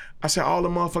 "Yo," I said, "all the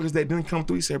motherfuckers that didn't come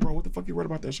through," he said, "Bro, what the fuck you worried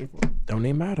about that shit for?" Don't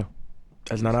even matter.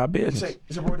 That's not our business.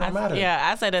 It's a don't matter.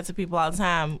 Yeah, I say that to people all the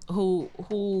time who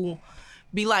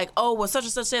be like, oh, well, such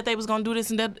and such said they was gonna do this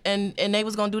and that, and they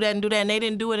was gonna do that, and they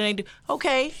didn't do it, and they do.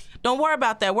 Okay, don't worry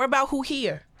about that. Worry about who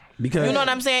here. Because you know what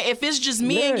I'm saying. If it's just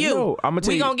me and you,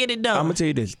 we gonna get it done. I'm gonna tell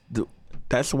you this.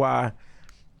 That's why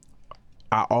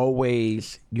I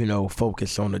always,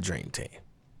 focus on the dream team.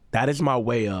 That is my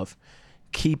way of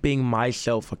keeping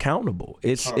myself accountable.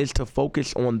 It's to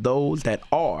focus on those that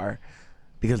are,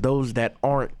 because those that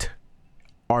aren't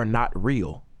are not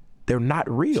real. They're not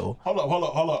real. Hold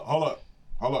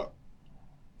up.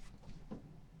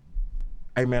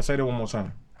 Hey man, say that one more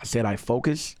time. I said I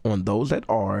focus on those that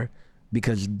are,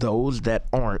 because those that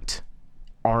aren't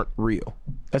real.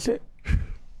 That's it.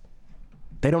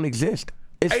 They don't exist.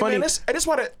 It's funny. Man, this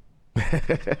why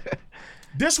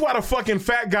this why the fucking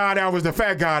Fat God Hour is the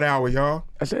Fat God Hour, y'all.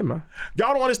 That's it, man.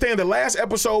 Y'all don't understand. The last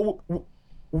episode,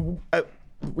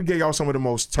 we gave y'all some of the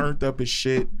most turned up as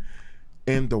shit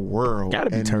in the world.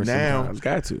 Gotta be turned sometimes.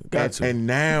 Got to. And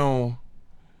now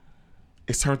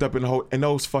it's turned up in the whole. And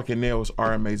those fucking nails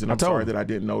are amazing. I'm sorry that I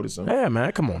didn't notice them. Yeah,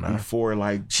 man, come on now. Before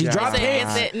she dropped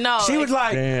it. No, she was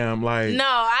like, damn, like no.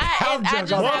 I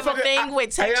just have a thing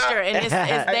with texture, and it's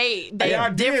they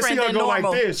different than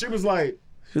normal. Like this. She was like,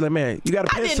 man, you got a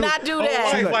pencil? I did not do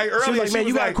that. She was like, earlier, she was like, man,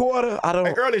 you got a quarter? I don't.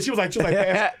 Like, earlier, she was like,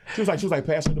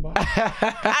 passing the ball.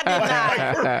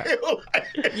 I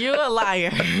did not. You a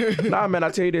liar. Nah, man, I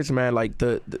tell you this, man. Like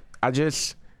I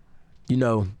just,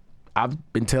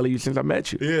 I've been telling you since I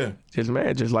met you. Yeah.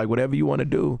 Just like whatever you want to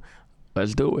do,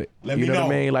 let's do it. Let me know. You know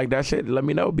what I mean? Like that's it. Let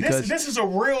me know, because this is a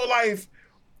real life.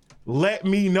 Let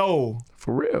me know.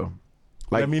 For real.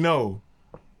 Like, let me know.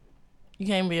 You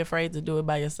can't be afraid to do it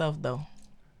by yourself, though.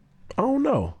 I don't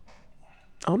know.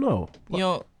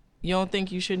 You don't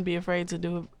think you shouldn't be afraid to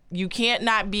do it? You can't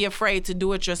not be afraid to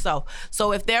do it yourself.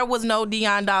 So if there was no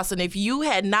Dion Dawson, if you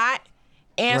had not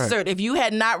answered, if you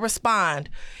had not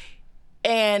responded,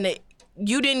 and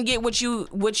you didn't get what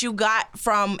you got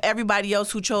from everybody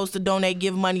else who chose to donate,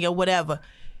 give money, or whatever,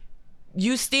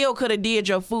 you still could have did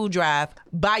your food drive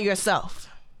by yourself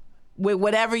with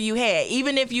whatever you had,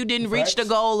 even if you didn't reach the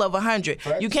goal of 100.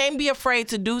 You can't be afraid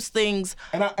to do things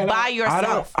by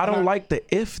yourself. I don't like the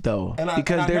if though,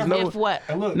 because there's no if what.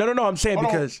 Look, no. I'm saying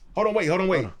because hold on,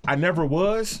 wait. I never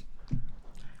was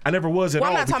at all.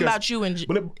 I'm not talking about you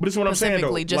but this is what I'm saying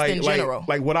though. Just in general.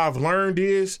 Like what I've learned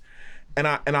is, and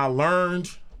I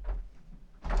learned,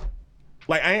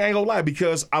 like I ain't gonna lie,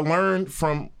 because I learned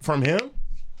from him.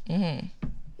 Mm-hmm.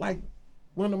 Like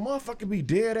when the motherfucker be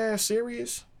dead ass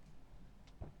serious,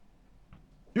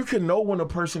 you can know when a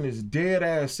person is dead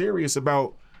ass serious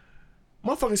about.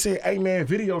 Motherfucker say, "Hey man,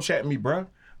 video chat me, bruh.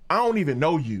 I don't even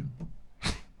know you.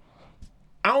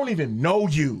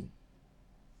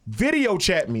 Video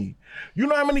chat me. You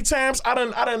know how many times I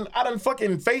done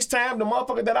fucking FaceTime the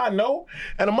motherfucker that I know,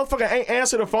 and the motherfucker ain't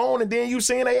answer the phone, and then you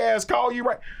seeing they ass call you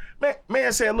right.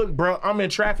 Man said, look, bro, I'm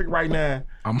in traffic right now.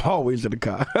 I'm always in the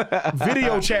car.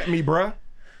 Video chat me, bro.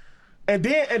 And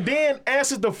then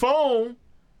answers the phone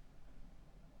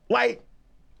like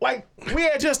we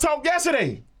had just talked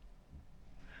yesterday.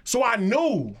 So I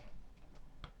knew.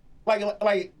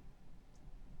 Like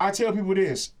I tell people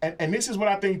this, and this is what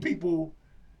I think people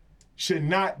should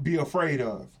not be afraid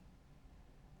of.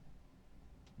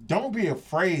 Don't be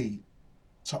afraid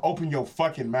to open your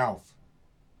fucking mouth.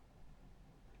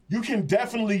 You can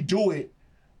definitely do it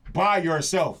by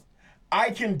yourself.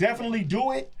 I can definitely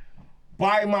do it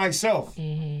by myself.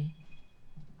 Mm-hmm.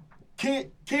 Key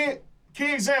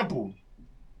example.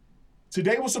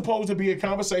 Today was supposed to be a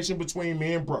conversation between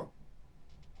me and bro.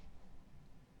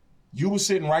 You was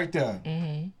sitting right there.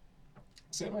 Mm-hmm. I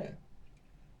said, man, you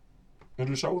gonna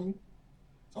do the show with me?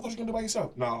 I thought you were gonna do it by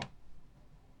yourself.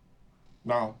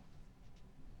 No.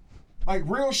 Like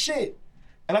real shit.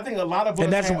 And I think a lot of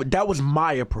us that was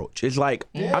my approach. It's like,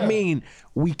 I mean,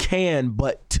 we can,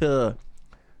 but to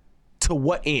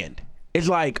what end? It's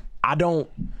like, I don't,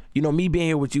 me being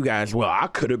here with you guys, well, I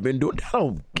could have been doing, I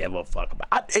don't give a fuck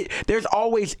about it. There's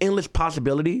always endless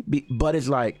possibility, but it's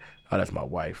like, oh, that's my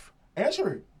wife.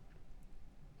 Answer it.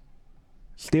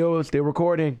 Still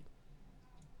recording.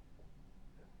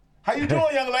 How you doing,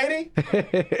 young lady?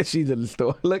 She's in the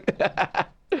store. Look.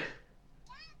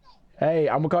 Hey,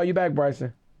 I'm gonna call you back,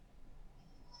 Bryson.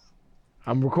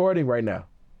 I'm recording right now.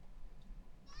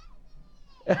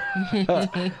 Hey,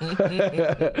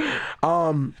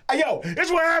 yo, this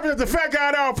is what happens at the Fat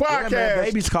God Hour podcast. Yeah, man,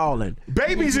 baby's calling.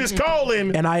 Babies is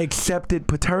calling. And I accepted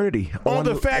paternity on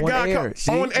the Fat God air.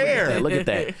 on air. Look at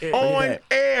that. On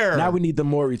air. Now we need the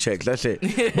Maury checks. That's it.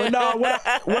 But no,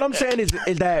 what I'm saying is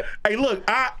that. Hey, look,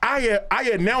 I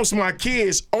announced my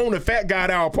kids on the Fat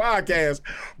God Hour podcast,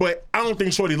 but I don't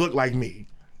think Shorty looked like me.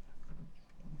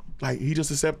 Like, he just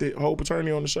accepted whole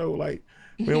paternity on the show. Like,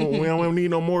 we don't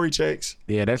need no Maury checks.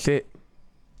 Yeah, that's it.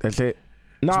 That's it.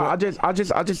 No, I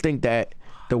just think that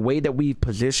the way that we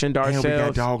positioned ourselves. And we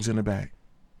got dogs in the back.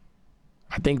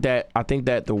 I think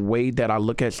that the way that I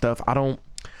look at stuff, I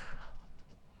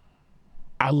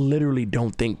literally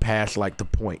don't think past like the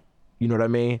point. You know what I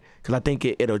mean? Because I think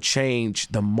it'll change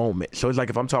the moment. So it's like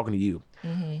if I'm talking to you,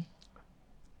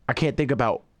 I can't think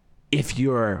about if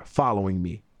you're following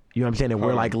me. You know what I'm saying? And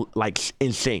we're like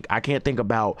in sync. I can't think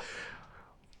about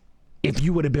if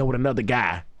you would have been with another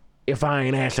guy if I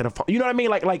ain't answered the phone. You know what I mean?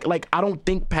 Like I don't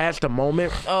think past the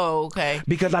moment. Oh, okay.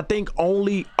 Because I think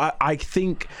I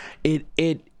think it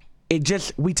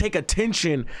just, we take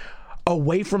attention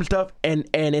away from stuff and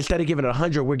instead of giving it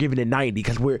 100, we're giving it 90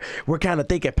 because we're kind of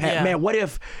thinking, man, what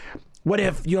if, you know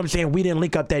what I'm saying, we didn't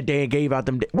link up that day and gave out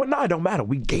them. Well, no, it don't matter.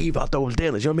 We gave out those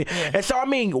dealers. You know what I mean? Yeah. And so, I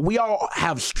mean, we all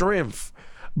have strength,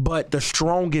 but the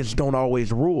strongest don't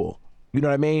always rule. You know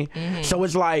what I mean? So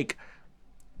it's like,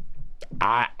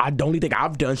 the only thing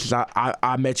I've done since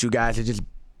I met you guys is just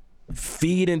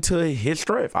feed into his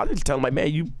strength. I just tell him, like,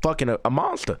 man, you fucking a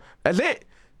monster. That's it.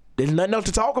 There's nothing else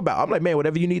to talk about. I'm like, man,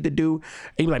 whatever you need to do.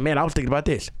 And you're like, man, I was thinking about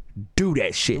this. Do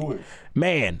that shit. Do it.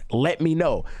 Man, let me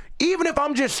know. Even if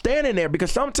I'm just standing there,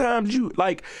 because sometimes you,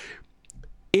 like,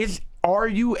 are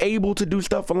you able to do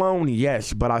stuff alone?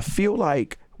 Yes, but I feel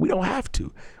like we don't have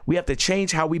to. We have to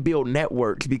change how we build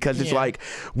networks because it's like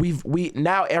we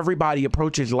now everybody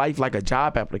approaches life like a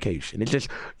job application. It's just,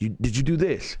 did you do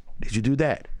this? Did you do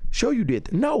that? Sure you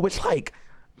did. No, it's like,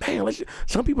 man,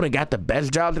 some people done got the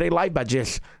best jobs of their life by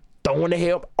just throwing the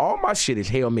hell. All my shit is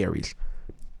Hail Marys.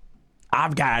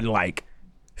 I've gotten like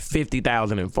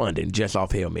 50,000 in funding just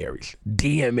off Hail Marys.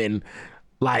 DMing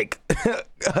like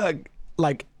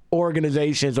like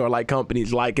organizations or like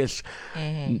companies like it's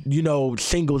you know,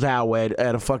 singles hour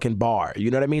at a fucking bar.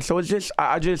 You know what I mean? So it's just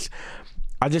I just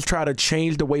try to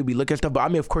change the way we look at stuff. But I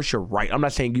mean, of course you're right. I'm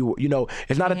not saying you know,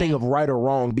 it's not a thing of right or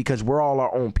wrong because we're all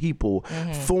our own people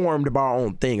formed by our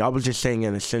own thing. I was just saying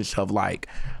in the sense of like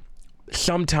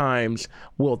sometimes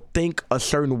we'll think a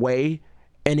certain way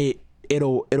and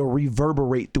it'll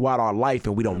reverberate throughout our life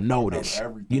and we don't notice.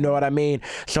 You know what I mean?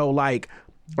 So like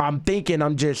I'm thinking,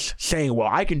 I'm just saying, well,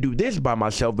 I can do this by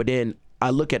myself, but then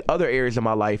I look at other areas of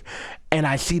my life and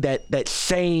I see that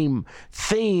same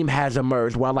theme has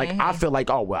emerged where like I feel like,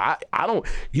 oh, well, I don't,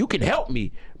 you can help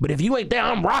me, but if you ain't there,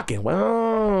 I'm rocking.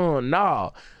 Well,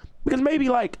 no. Because maybe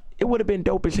like it would have been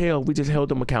dope as hell if we just held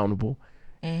them accountable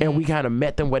and we kind of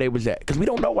met them where they was at. Because we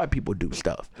don't know why people do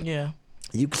stuff. Yeah.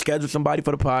 You can schedule somebody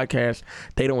for the podcast.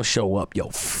 They don't show up. Yo,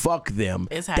 fuck them.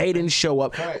 They didn't show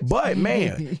up. But,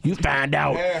 man, you find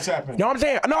out. Yeah, it's happening. You know what I'm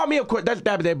saying? No, I mean, of course, that's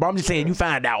but I'm just saying you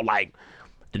find out, like,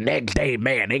 the next day,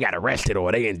 man, they got arrested or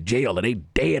they in jail or they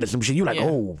dead or some shit. You like,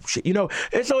 oh, shit. You know?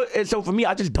 And so for me,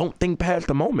 I just don't think past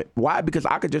the moment. Why? Because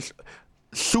I could just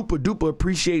super duper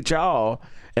appreciate y'all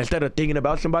instead of thinking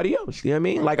about somebody else. You know what I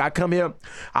mean? Like, I come here,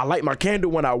 I light my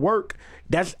candle when I work.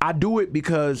 I do it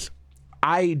because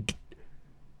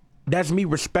that's me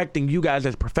respecting you guys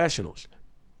as professionals.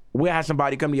 We'll have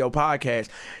somebody come to your podcast,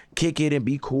 kick it and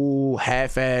be cool,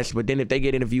 half-assed, but then if they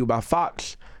get interviewed by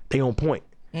Fox, they on point.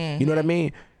 You know what I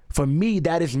mean? For me,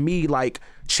 that is me like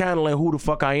channeling who the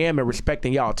fuck I am and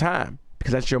respecting y'all time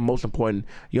because that's your most important,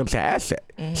 you know what I'm saying,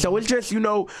 asset. So it's just, you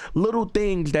know, little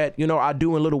things that, you know, I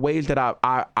do in little ways that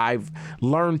I've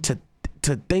learned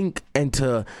to think and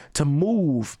to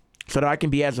move so that I can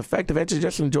be as effective and to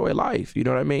just enjoy life. You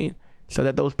know what I mean? So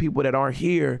that those people that aren't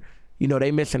here, you know,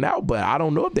 they missing out. But I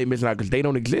don't know if they missing out because they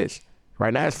don't exist.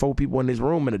 Right now, it's 4 people in this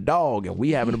room and a dog, and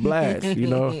we having a blast, you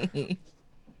know?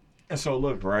 And so,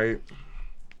 look, right?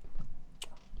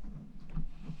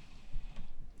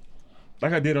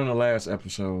 Like I did on the last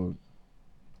episode,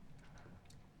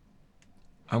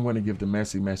 I'm going to give the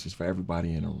messy message for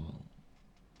everybody in the room.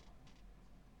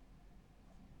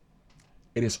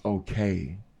 It is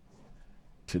okay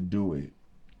to do it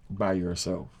by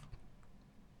yourself.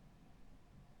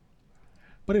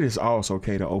 But it is also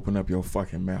okay to open up your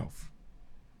fucking mouth.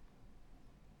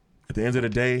 At the end of the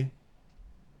day,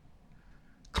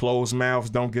 closed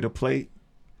mouths don't get a plate,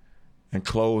 and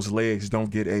closed legs don't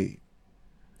get ate.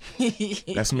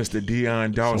 That's Mr.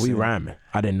 Dion Dawson. So we rhyming.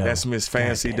 I didn't know. That's Miss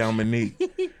Fancy Dominique.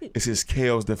 This is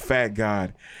Kales, the Fat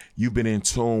God. You've been in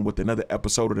tune with another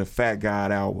episode of the Fat God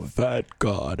Hour. Fat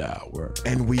God Hour.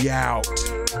 And we out.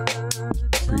 Appreciate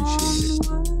it.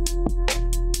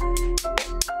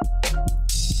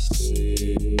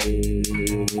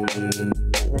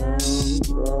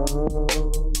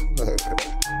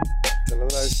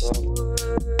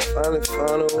 Finally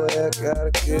found a way, I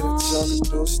gotta get it, chunk it,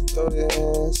 do some throw your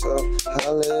hands up.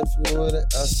 Holla if you with it,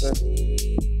 I said.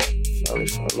 Finally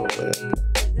found a way.